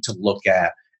things you need to look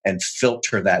at and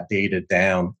filter that data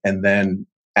down. And then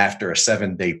after a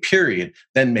 7-day period,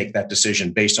 then make that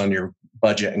decision based on your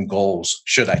budget and goals.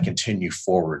 Should I continue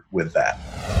forward with that?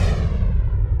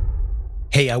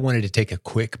 Hey, I wanted to take a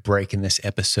quick break in this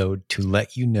episode to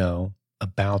let you know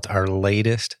about our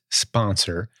latest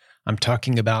sponsor. I'm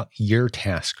talking about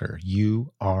Urtasker,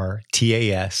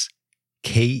 Urtasker.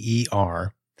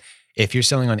 If you're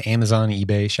selling on Amazon,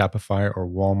 eBay, Shopify, or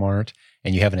Walmart,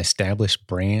 and you have an established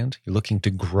brand, you're looking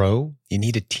to grow, you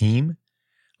need a team.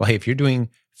 Well, hey, if you're doing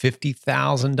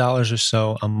 $50,000 or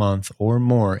so a month or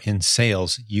more in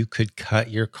sales, you could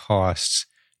cut your costs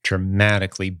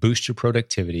dramatically, boost your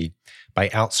productivity by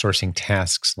outsourcing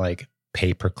tasks like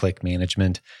pay-per-click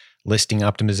management, listing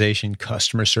optimization,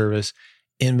 customer service,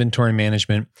 inventory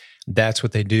management. That's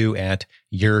what they do at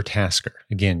Urtasker.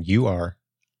 Again, Urtasker.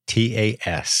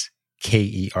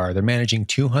 They're managing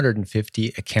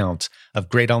 250 accounts of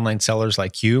great online sellers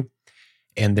like you,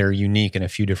 and they're unique in a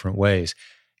few different ways.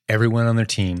 Everyone on their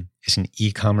team is an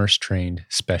e-commerce trained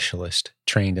specialist,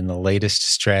 trained in the latest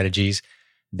strategies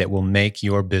that will make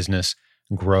your business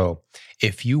grow.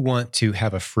 If you want to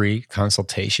have a free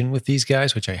consultation with these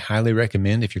guys, which I highly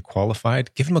recommend if you're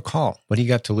qualified, give them a call. What do you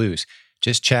got to lose?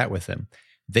 Just chat with them.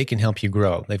 They can help you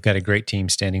grow. They've got a great team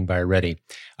standing by ready.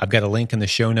 I've got a link in the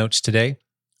show notes today,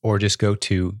 or just go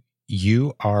to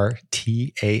urtasker.com,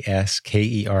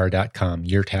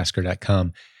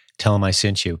 urtasker.com. Tell them I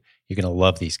sent you. You're going to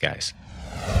love these guys.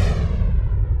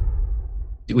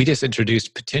 We just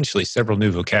introduced potentially several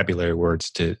new vocabulary words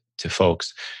to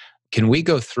folks. Can we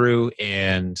go through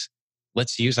and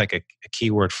let's use like a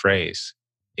keyword phrase?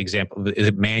 Example,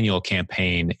 the manual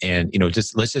campaign, and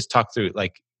let's just talk through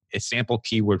like a sample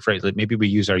keyword phrase. Like maybe we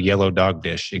use our yellow dog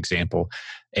dish example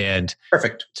and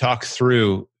perfect. Talk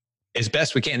through as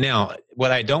best we can. Now,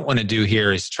 what I don't want to do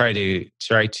here is try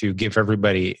to give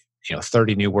everybody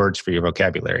 30 new words for your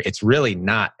vocabulary. It's really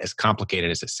not as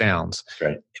complicated as it sounds.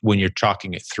 Right. When you're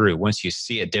talking it through. Once you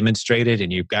see it demonstrated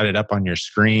and you've got it up on your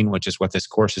screen, which is what this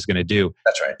course is going to do.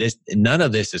 That's right. None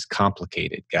of this is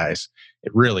complicated, guys.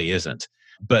 It really isn't.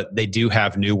 But they do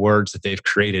have new words that they've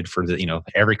created for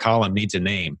every column needs a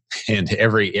name and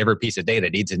every piece of data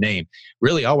needs a name.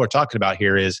 Really, all we're talking about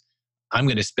here is I'm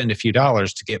going to spend a few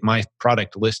dollars to get my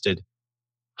product listed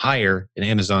higher in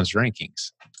Amazon's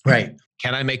rankings. Right.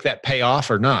 Can I make that pay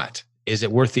off or not? Is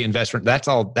it worth the investment? That's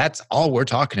all we're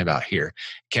talking about here.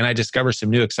 Can I discover some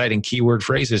new exciting keyword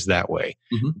phrases that way?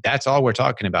 Mm-hmm. That's all we're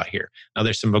talking about here. Now,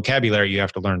 there's some vocabulary you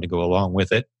have to learn to go along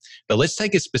with it. But let's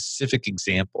take a specific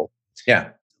example. Yeah.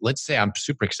 Let's say I'm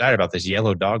super excited about this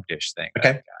yellow dog dish thing.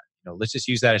 Okay. Let's just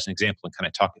use that as an example and kind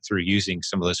of talk it through using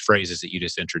some of those phrases that you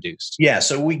just introduced. Yeah.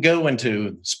 So we go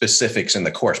into specifics in the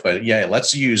course, but yeah,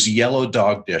 let's use yellow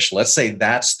dog dish. Let's say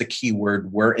that's the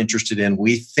keyword we're interested in.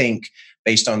 We think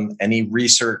based on any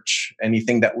research,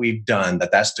 anything that we've done,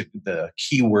 that's the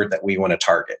keyword that we want to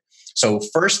target. So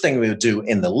first thing we would do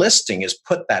in the listing is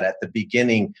put that at the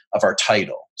beginning of our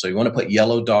title. So you want to put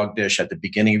yellow dog dish at the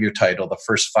beginning of your title, the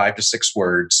first 5 to 6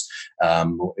 words,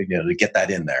 to get that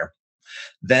in there.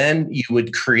 Then you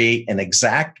would create an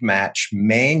exact match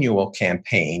manual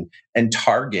campaign and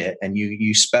target, and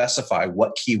you specify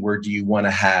what keyword do you want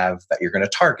to have that you're going to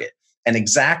target. An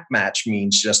exact match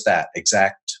means just that,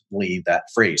 exactly that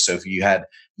phrase. So if you had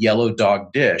yellow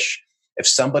dog dish, if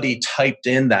somebody typed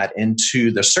in that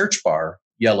into the search bar,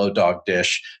 yellow dog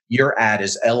dish, your ad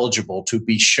is eligible to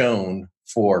be shown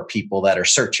for people that are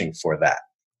searching for that.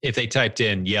 If they typed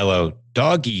in yellow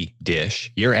doggy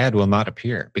dish, your ad will not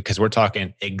appear because we're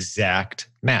talking exact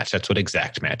match. That's what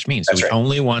exact match means. So we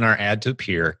only want our ad to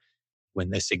appear when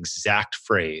this exact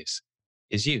phrase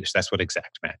is used. That's what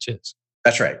exact match is.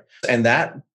 That's right. And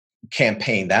that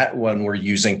campaign, that one we're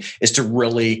using is to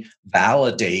really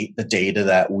validate the data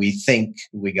that we think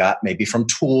we got maybe from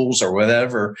tools or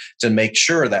whatever to make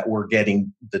sure that we're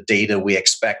getting the data we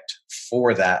expect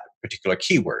for that particular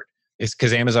keyword. It's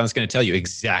because Amazon's going to tell you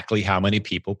exactly how many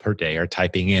people per day are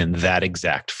typing in that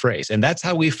exact phrase. And that's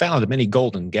how we found many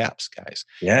golden gaps, guys.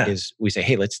 Yeah. Is we say,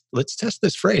 hey, let's test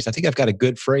this phrase. I think I've got a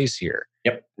good phrase here.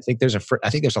 Yep. I think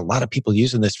there's a lot of people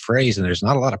using this phrase and there's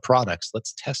not a lot of products.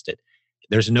 Let's test it.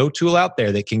 There's no tool out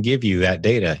there that can give you that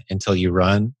data until you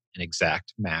run an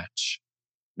exact match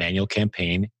manual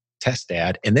campaign test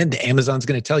ad. And then Amazon's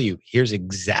going to tell you, here's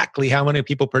exactly how many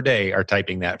people per day are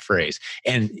typing that phrase.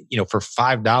 And, for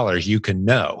 $5, you can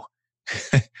know,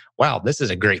 wow, this is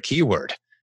a great keyword.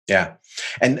 Yeah.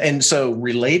 And so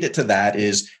related to that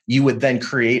is you would then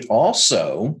create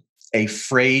also a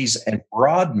phrase and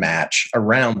broad match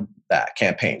around that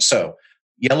campaign. So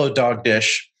yellow dog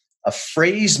dish, a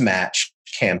phrase match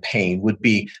campaign would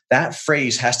be that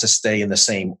phrase has to stay in the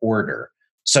same order.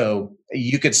 So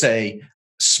you could say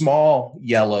small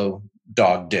yellow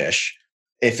dog dish.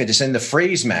 If it is in the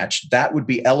phrase match, that would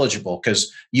be eligible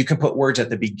because you can put words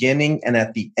at the beginning and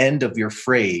at the end of your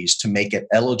phrase to make it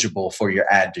eligible for your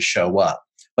ad to show up.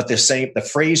 But the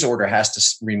phrase order has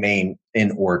to remain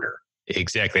in order.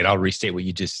 Exactly. And I'll restate what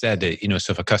you just said. That,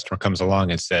 so if a customer comes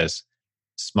along and says,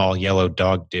 small yellow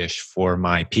dog dish for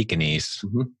my Pekingese,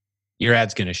 your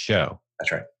ad's going to show.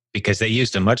 That's right. Because they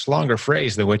used a much longer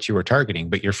phrase than what you were targeting,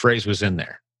 but your phrase was in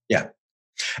there. Yeah.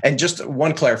 And just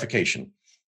one clarification.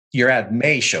 Your ad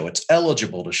may show, it's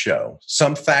eligible to show.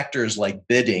 Some factors like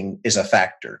bidding is a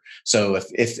factor. So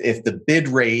if the bid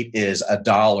rate is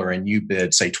 $1 and you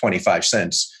bid, say, 25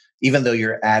 cents, even though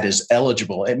your ad is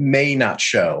eligible, it may not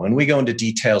show. And we go into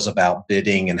details about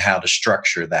bidding and how to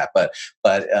structure that. But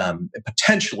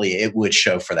potentially it would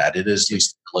show for that. It is at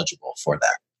least eligible for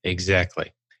that.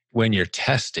 Exactly. When you're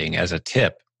testing, as a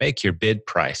tip, make your bid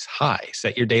price high.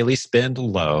 Set your daily spend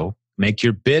low. Make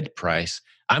your bid price.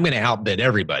 I'm going to outbid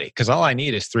everybody because all I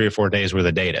need is 3 or 4 days worth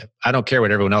of data. I don't care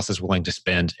what everyone else is willing to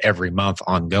spend every month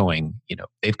ongoing.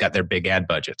 They've got their big ad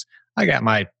budgets. I got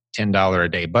my $10 a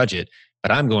day budget,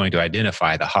 but I'm going to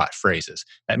identify the hot phrases.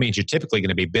 That means you're typically going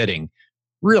to be bidding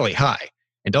really high.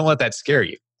 And don't let that scare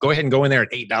you. Go ahead and go in there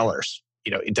at $8.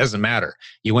 It doesn't matter.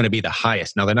 You want to be the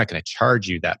highest. Now, they're not going to charge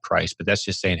you that price, but that's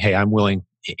just saying, hey, I'm willing.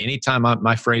 Anytime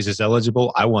my phrase is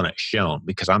eligible, I want it shown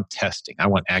because I'm testing. I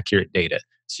want accurate data.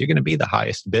 So you're going to be the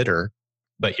highest bidder,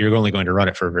 but you're only going to run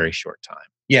it for a very short time.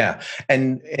 Yeah.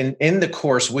 And in the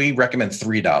course, we recommend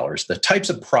 $3. The types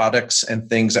of products and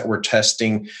things that we're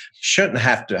testing shouldn't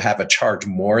have to have a charge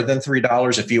more than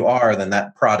 $3. If you are, then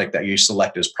that product that you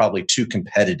select is probably too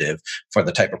competitive for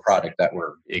the type of product that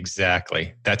we're.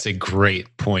 Exactly. That's a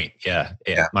great point. Yeah.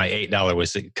 My $8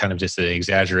 was kind of just an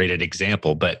exaggerated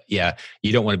example, but yeah,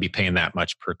 you don't want to be paying that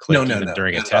much per click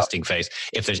during a testing phase.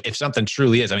 If something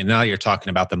truly is, now you're talking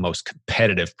about the most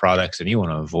competitive products and you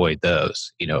want to avoid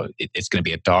those, it's going to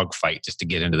be a dogfight just to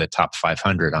get into the top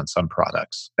 500 on some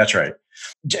products. That's right.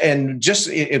 And just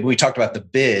we talked about the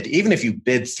bid. Even if you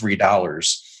bid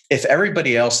 $3, if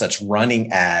everybody else that's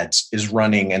running ads is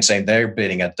running and saying they're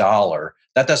bidding $1,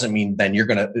 that doesn't mean then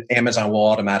Amazon will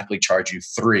automatically charge you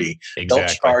 $3. Exactly. They'll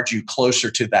charge you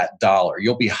closer to that $1.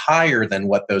 You'll be higher than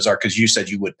what those are because you said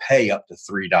you would pay up to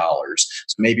 $3.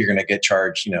 So maybe you're going to get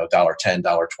charged, $1.10,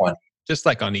 $1.20. Just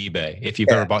like on eBay. If you've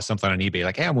ever bought something on eBay,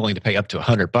 like, hey, I'm willing to pay up to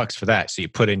 $100 for that. So you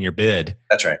put in your bid.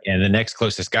 That's right. And the next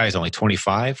closest guy is only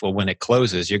 25. Well, when it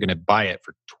closes, you're going to buy it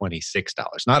for $26,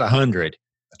 not 100.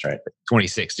 That's right.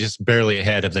 26, just barely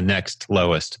ahead of the next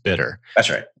lowest bidder. That's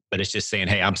right. But it's just saying,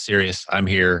 hey, I'm serious. I'm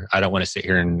here. I don't want to sit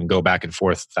here and go back and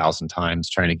forth 1,000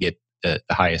 times trying to get the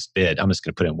highest bid. I'm just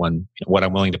going to put in what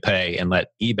I'm willing to pay and let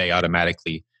eBay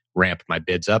automatically ramp my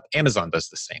bids up. Amazon does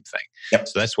the same thing. Yep.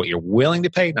 So that's what you're willing to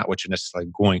pay, not what you're necessarily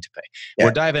going to pay. Yeah.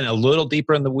 We're diving a little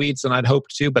deeper in the weeds than I'd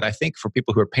hoped to, but I think for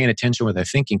people who are paying attention with their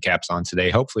thinking caps on today,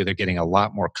 hopefully they're getting a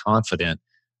lot more confident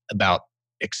about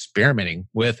experimenting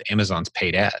with Amazon's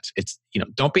paid ads. It's,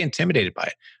 don't be intimidated by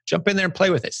it. Jump in there and play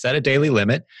with it. Set a daily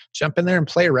limit. Jump in there and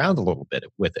play around a little bit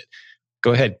with it.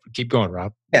 Go ahead. Keep going,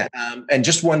 Rob. Yeah. And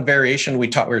just one variation, we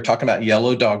were talking about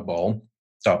yellow dog bowl.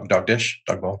 Dog dish,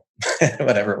 dog bowl,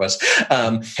 whatever it was.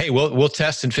 Hey, we'll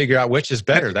test and figure out which is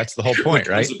better. That's the whole point,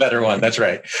 right? It's a better one. That's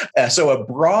right. So a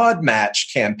broad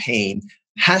match campaign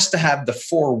has to have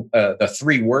the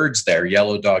 3 words there,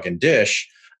 yellow dog and dish,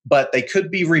 but they could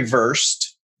be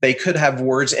reversed. They could have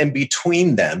words in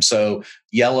between them. So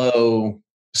yellow,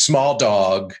 small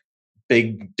dog,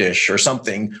 big dish or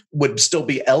something would still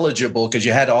be eligible because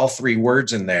you had all 3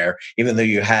 words in there. Even though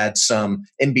you had some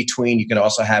in between, you can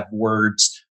also have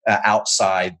words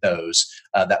outside those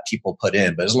that people put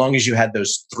in. But as long as you had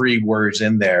those 3 words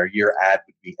in there, your ad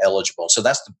would be eligible. So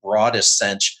that's the broadest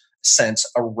sense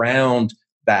around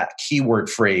that keyword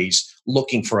phrase,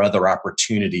 looking for other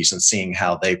opportunities and seeing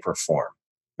how they perform.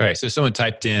 All right. So someone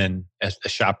typed in, a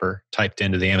shopper typed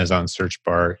into the Amazon search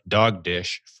bar, dog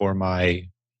dish for my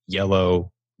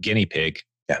yellow guinea pig.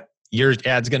 Yeah. Your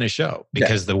ad's going to show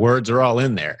because the words are all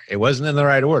in there. It wasn't in the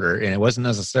right order and it wasn't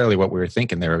necessarily what we were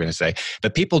thinking they were going to say.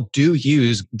 But people do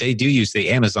use the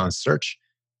Amazon search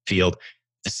field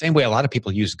the same way a lot of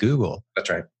people use Google. That's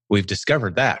right. We've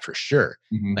discovered that for sure.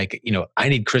 Mhm. Like, I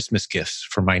need Christmas gifts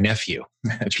for my nephew.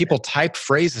 And people type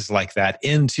phrases like that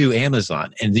into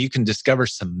Amazon, and you can discover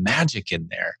some magic in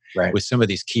there Right. with some of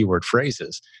these keyword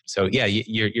phrases. So yeah,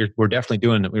 we're definitely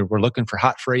doing it. We're looking for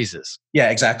hot phrases.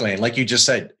 Yeah, exactly. And like you just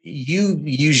said, you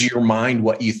use your mind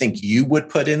what you think you would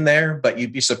put in there, but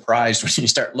you'd be surprised when you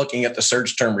start looking at the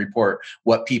search term report,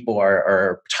 what people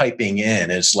are typing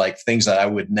in is like things that I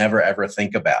would never, ever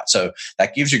think about. So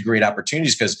that gives you great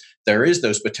opportunities because there is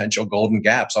those potential golden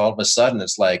gaps. All of a sudden,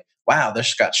 it's like, wow,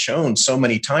 this got shown so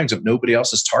many times, but nobody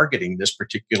else is targeting this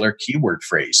particular keyword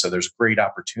phrase. So there's great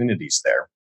opportunities there.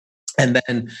 And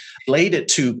then laid it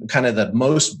to kind of the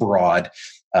most broad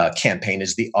campaign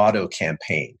is the auto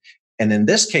campaign. And in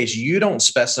this case, you don't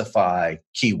specify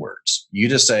keywords. You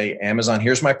just say, Amazon,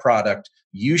 here's my product.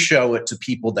 You show it to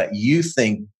people that you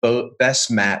think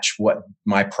best match what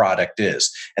my product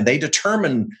is. And they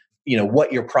determine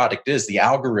what your product is, the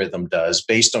algorithm does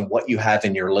based on what you have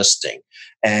in your listing.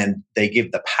 And they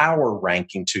give the power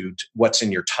ranking to what's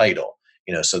in your title.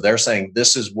 So they're saying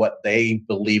this is what they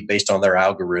believe based on their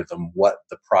algorithm, what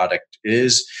the product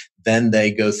is. Then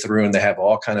they go through and they have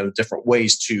all kind of different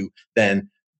ways to then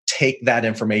take that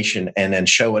information and then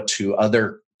show it to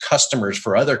other customers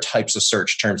for other types of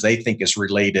search terms they think is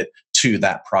related to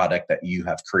that product that you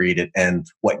have created and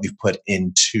what you've put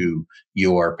into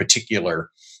your particular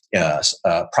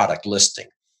product listing.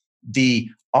 The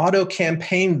auto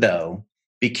campaign, though,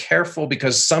 be careful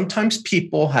because sometimes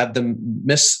people have the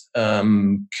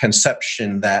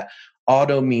misconception that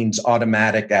auto means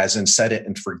automatic, as in set it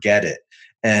and forget it.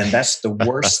 And that's the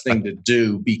worst thing to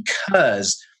do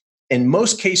because in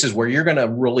most cases where you're going to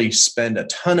really spend a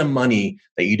ton of money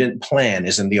that you didn't plan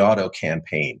is in the auto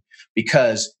campaign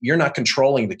because you're not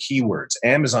controlling the keywords.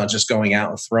 Amazon's just going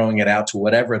out and throwing it out to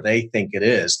whatever they think it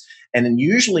is. And then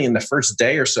usually in the first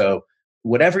day or so,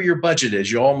 whatever your budget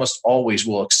is, you almost always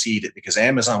will exceed it because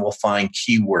Amazon will find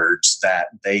keywords that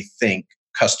they think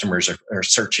customers are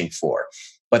searching for.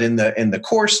 But in the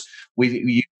course,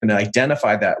 you can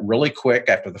identify that really quick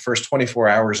after the first 24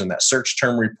 hours in that search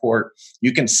term report.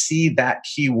 You can see that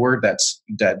keyword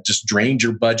that just drained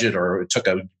your budget or it took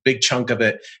a big chunk of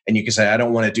it, and you can say, I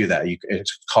don't want to do that.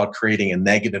 It's called creating a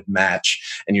negative match,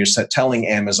 and you're telling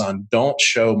Amazon, don't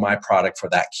show my product for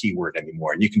that keyword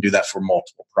anymore. And you can do that for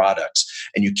multiple products,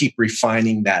 and you keep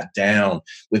refining that down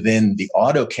within the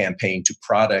auto campaign to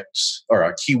products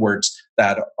or keywords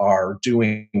that are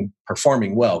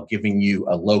performing well, giving you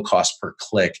a low cost per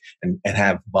click and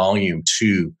have volume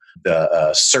to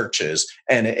the searches.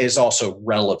 And it is also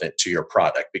relevant to your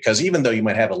product because even though you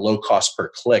might have a low cost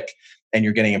per click and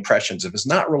you're getting impressions, if it's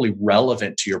not really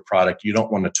relevant to your product, you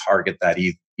don't want to target that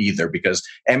either because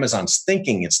Amazon's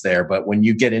thinking it's there. But when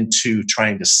you get into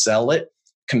trying to sell it,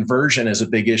 conversion is a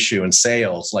big issue in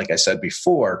sales, like I said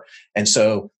before. And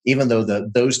so even though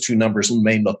those two numbers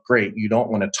may look great, you don't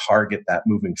want to target that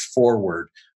moving forward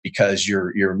because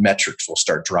your metrics will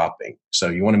start dropping. So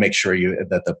you want to make sure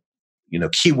that the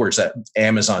keywords that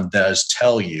Amazon does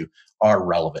tell you are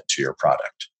relevant to your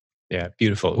product. Yeah,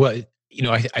 beautiful. Well,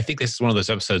 I think this is one of those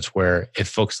episodes where if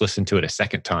folks listen to it a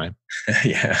second time,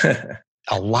 yeah,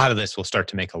 a lot of this will start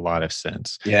to make a lot of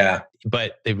sense. Yeah.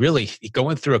 But they really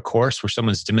going through a course where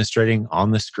someone's demonstrating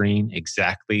on the screen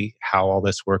exactly how all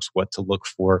this works, what to look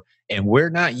for. And we're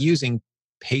not using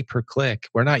pay-per-click.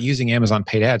 We're not using Amazon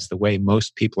paid ads the way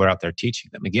most people are out there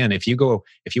teaching them. Again, if you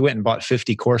went and bought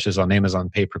 50 courses on Amazon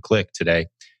pay-per-click today,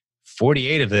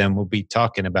 48 of them will be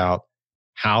talking about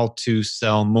how to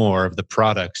sell more of the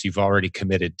products you've already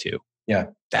committed to. Yeah.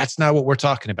 That's not what we're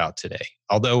talking about today.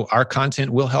 Although our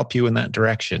content will help you in that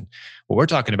direction. What we're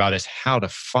talking about is how to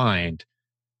find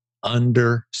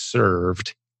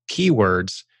underserved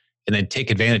keywords and then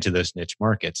take advantage of those niche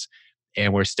markets.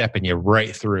 And we're stepping you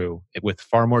right through it with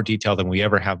far more detail than we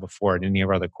ever have before in any of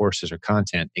our other courses or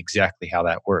content, exactly how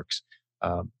that works.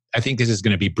 I think this is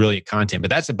going to be brilliant content, but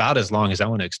that's about as long as I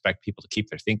want to expect people to keep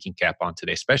their thinking cap on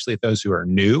today, especially those who are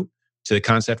new to the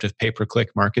concept of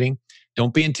pay-per-click marketing.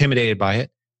 Don't be intimidated by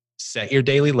it. Set your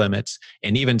daily limits.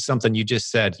 And even something you just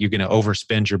said, you're going to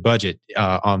overspend your budget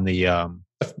on the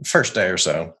first day or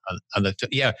so.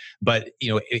 Yeah. But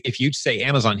if you say,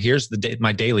 Amazon, here's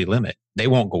my daily limit, they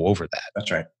won't go over that. That's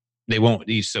right. They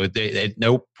won't. So at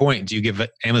no point do you give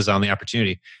Amazon the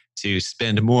opportunity to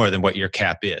spend more than what your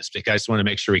cap is. Because I just want to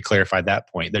make sure we clarify that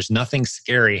point. There's nothing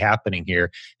scary happening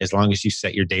here as long as you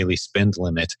set your daily spend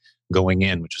limit going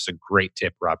in, which was a great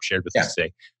tip Rob shared with us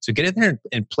today. So get in there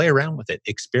and play around with it.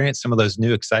 Experience some of those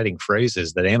new exciting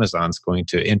phrases that Amazon's going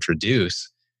to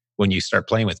introduce when you start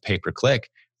playing with pay-per-click.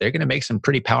 They're going to make some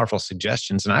pretty powerful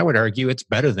suggestions. And I would argue it's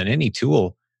better than any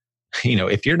tool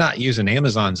if you're not using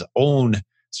Amazon's own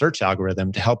search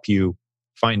algorithm to help you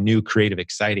find new, creative,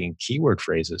 exciting keyword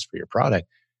phrases for your product,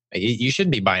 you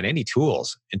shouldn't be buying any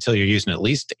tools until you're using at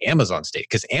least Amazon's data,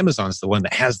 because Amazon's the one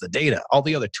that has the data. All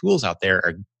the other tools out there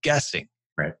are guessing.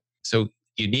 Right. So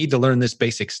you need to learn this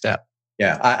basic step.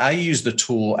 Yeah, I use the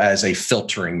tool as a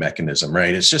filtering mechanism,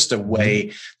 right? It's just a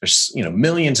way. There's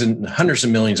millions and hundreds of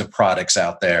millions of products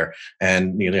out there,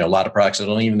 and a lot of products that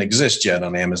don't even exist yet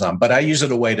on Amazon. But I use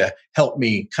it a way to help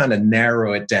me kind of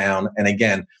narrow it down. And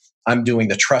again, I'm doing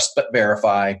the trust but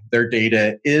verify. Their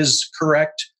data is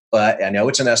correct, but I know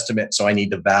it's an estimate, so I need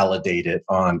to validate it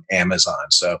on Amazon.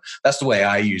 So that's the way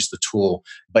I use the tool.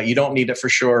 But you don't need it for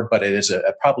sure, but it is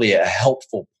probably a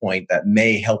helpful point that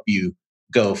may help you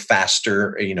go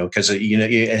faster, because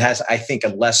it has, I think, a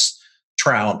less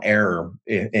trial and error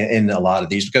in a lot of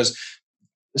these, because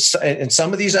in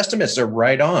some of these estimates they're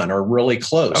right on or really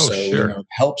close. Oh, so sure. it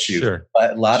helps you. Sure.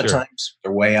 But a lot of times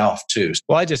they're way off too.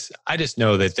 Well, I just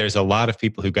know that there's a lot of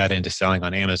people who got into selling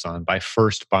on Amazon by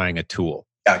first buying a tool.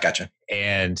 Yeah, gotcha.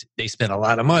 And they spend a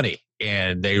lot of money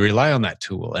and they rely on that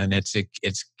tool. And it's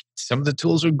some of the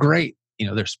tools are great.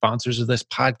 They're sponsors of this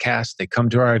podcast. They come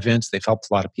to our events. They've helped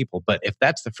a lot of people. But if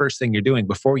that's the first thing you're doing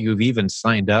before you've even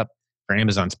signed up for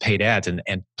Amazon's paid ads and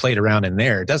played around in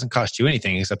there, it doesn't cost you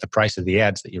anything except the price of the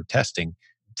ads that you're testing.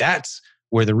 That's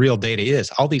where the real data is.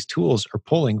 All these tools are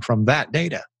pulling from that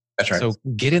data. That's right. So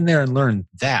get in there and learn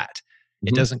that.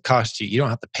 It doesn't cost you. You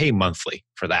don't have to pay monthly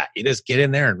for that. You just get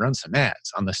in there and run some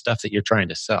ads on the stuff that you're trying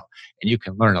to sell, and you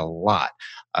can learn a lot.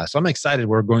 So I'm excited.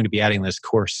 We're going to be adding this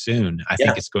course soon. I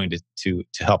think it's going to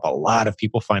help a lot of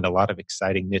people find a lot of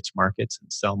exciting niche markets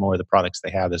and sell more of the products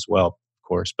they have as well, of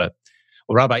course. But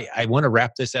well, Rob, I want to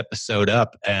wrap this episode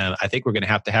up. And I think we're going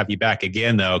to have you back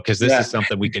again, though, because this is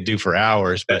something we could do for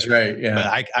hours. But, that's right. Yeah.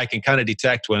 But I can kind of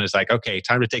detect when it's like, okay,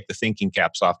 time to take the thinking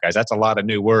caps off, guys. That's a lot of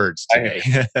new words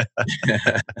today.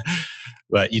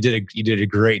 But you did a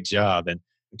great job. And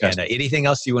anything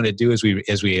else you want to do as we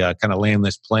kind of land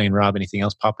this plane, Rob? Anything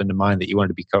else pop into mind that you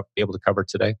wanted to be able to cover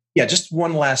today? Yeah, just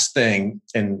one last thing,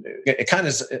 and it kind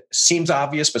of seems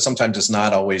obvious, but sometimes it's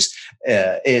not always.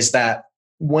 Is that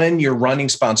when you're running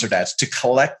sponsored ads, to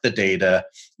collect the data,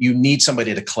 you need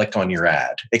somebody to click on your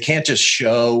ad. It can't just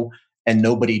show and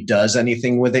nobody does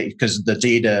anything with it, because the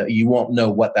data, you won't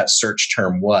know what that search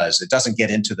term was. It doesn't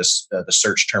get into the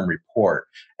search term report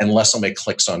unless somebody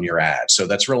clicks on your ad. So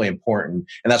that's really important.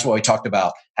 And that's why we talked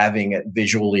about having it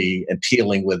visually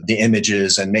appealing with the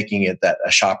images and making it that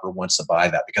a shopper wants to buy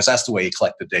that, because that's the way you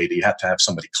collect the data. You have to have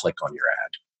somebody click on your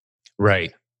ad.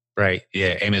 Right. Right.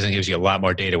 Yeah. Amazon gives you a lot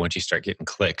more data once you start getting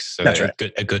clicks. So that's right.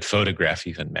 A good photograph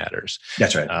even matters.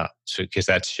 That's right. So because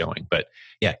that's showing. But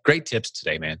yeah, great tips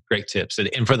today, man. Great tips.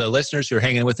 And for the listeners who are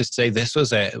hanging with us today, this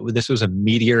was a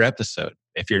meatier episode.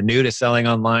 If you're new to selling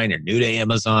online, you're new to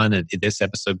Amazon, and this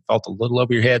episode felt a little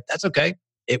over your head, that's okay.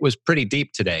 It was pretty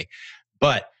deep today.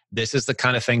 But this is the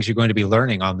kind of things you're going to be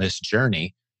learning on this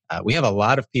journey. We have a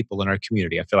lot of people in our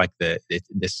community. I feel like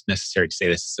it's necessary to say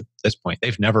this at this point.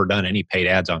 They've never done any paid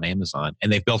ads on Amazon, and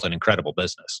they've built an incredible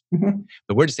business. Mm-hmm.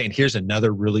 But we're just saying, here's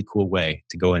another really cool way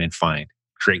to go in and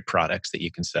create products that you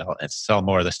can sell and sell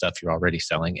more of the stuff you're already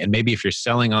selling. And maybe if you're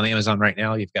selling on Amazon right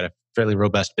now, you've got a fairly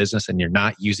robust business and you're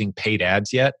not using paid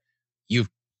ads yet, you've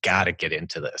got to get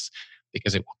into this,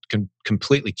 because it can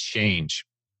completely change.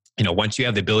 Once you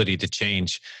have the ability to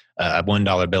change a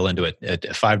 $1 bill into a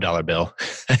 $5 bill,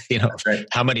 right.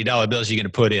 How many dollar bills are you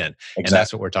going to put in? Exactly. And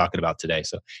that's what we're talking about today.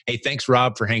 So, hey, thanks,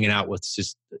 Rob, for hanging out with us.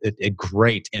 Just a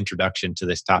great introduction to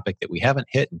this topic that we haven't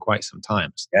hit in quite some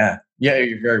time. Yeah,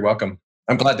 you're very welcome.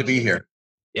 I'm glad to be here.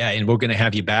 Yeah, and we're going to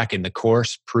have you back in the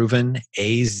course,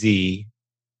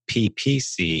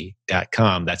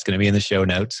 ProvenAZPPC.com. That's going to be in the show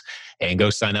notes. And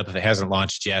go sign up if it hasn't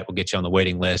launched yet. We'll get you on the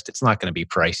waiting list. It's not going to be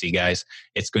pricey, guys.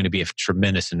 It's going to be a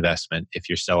tremendous investment if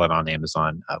you're selling on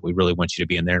Amazon. We really want you to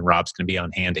be in there, and Rob's going to be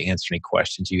on hand to answer any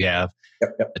questions you have.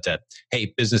 Yep. But,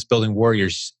 hey, business building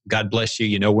warriors, God bless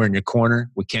you. We're in your corner.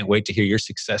 We can't wait to hear your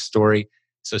success story.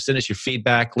 So send us your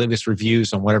feedback, leave us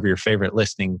reviews on whatever your favorite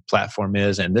listening platform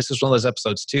is. And this is one of those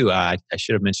episodes too. I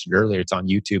should have mentioned earlier, it's on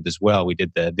YouTube as well. We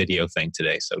did the video thing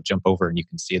today. So jump over and you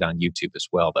can see it on YouTube as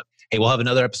well. But hey, we'll have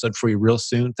another episode for you real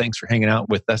soon. Thanks for hanging out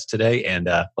with us today, and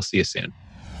we'll see you soon.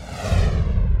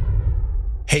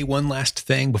 Hey, one last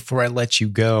thing before I let you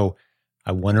go.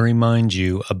 I want to remind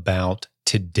you about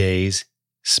today's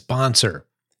sponsor.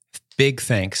 Big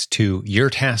thanks to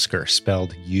Urtasker,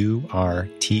 spelled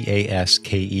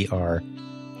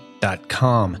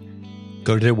URTASKER.com.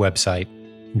 Go to their website,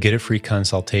 get a free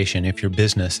consultation if your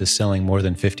business is selling more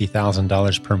than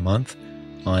 $50,000 per month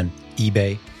on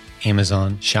eBay,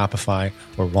 Amazon, Shopify,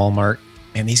 or Walmart.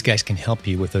 And these guys can help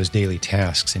you with those daily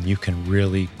tasks, and you can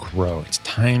really grow. It's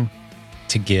time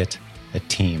to get a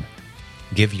team.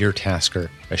 Give your tasker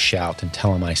a shout and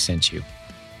tell them I sent you.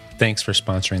 Thanks for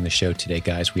sponsoring the show today,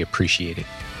 guys. We appreciate it.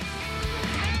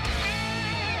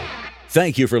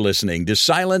 Thank you for listening to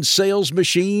Silent Sales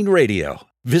Machine Radio.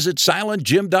 Visit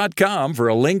silentjim.com for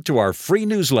a link to our free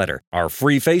newsletter, our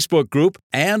free Facebook group,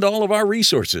 and all of our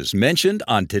resources mentioned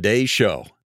on today's show.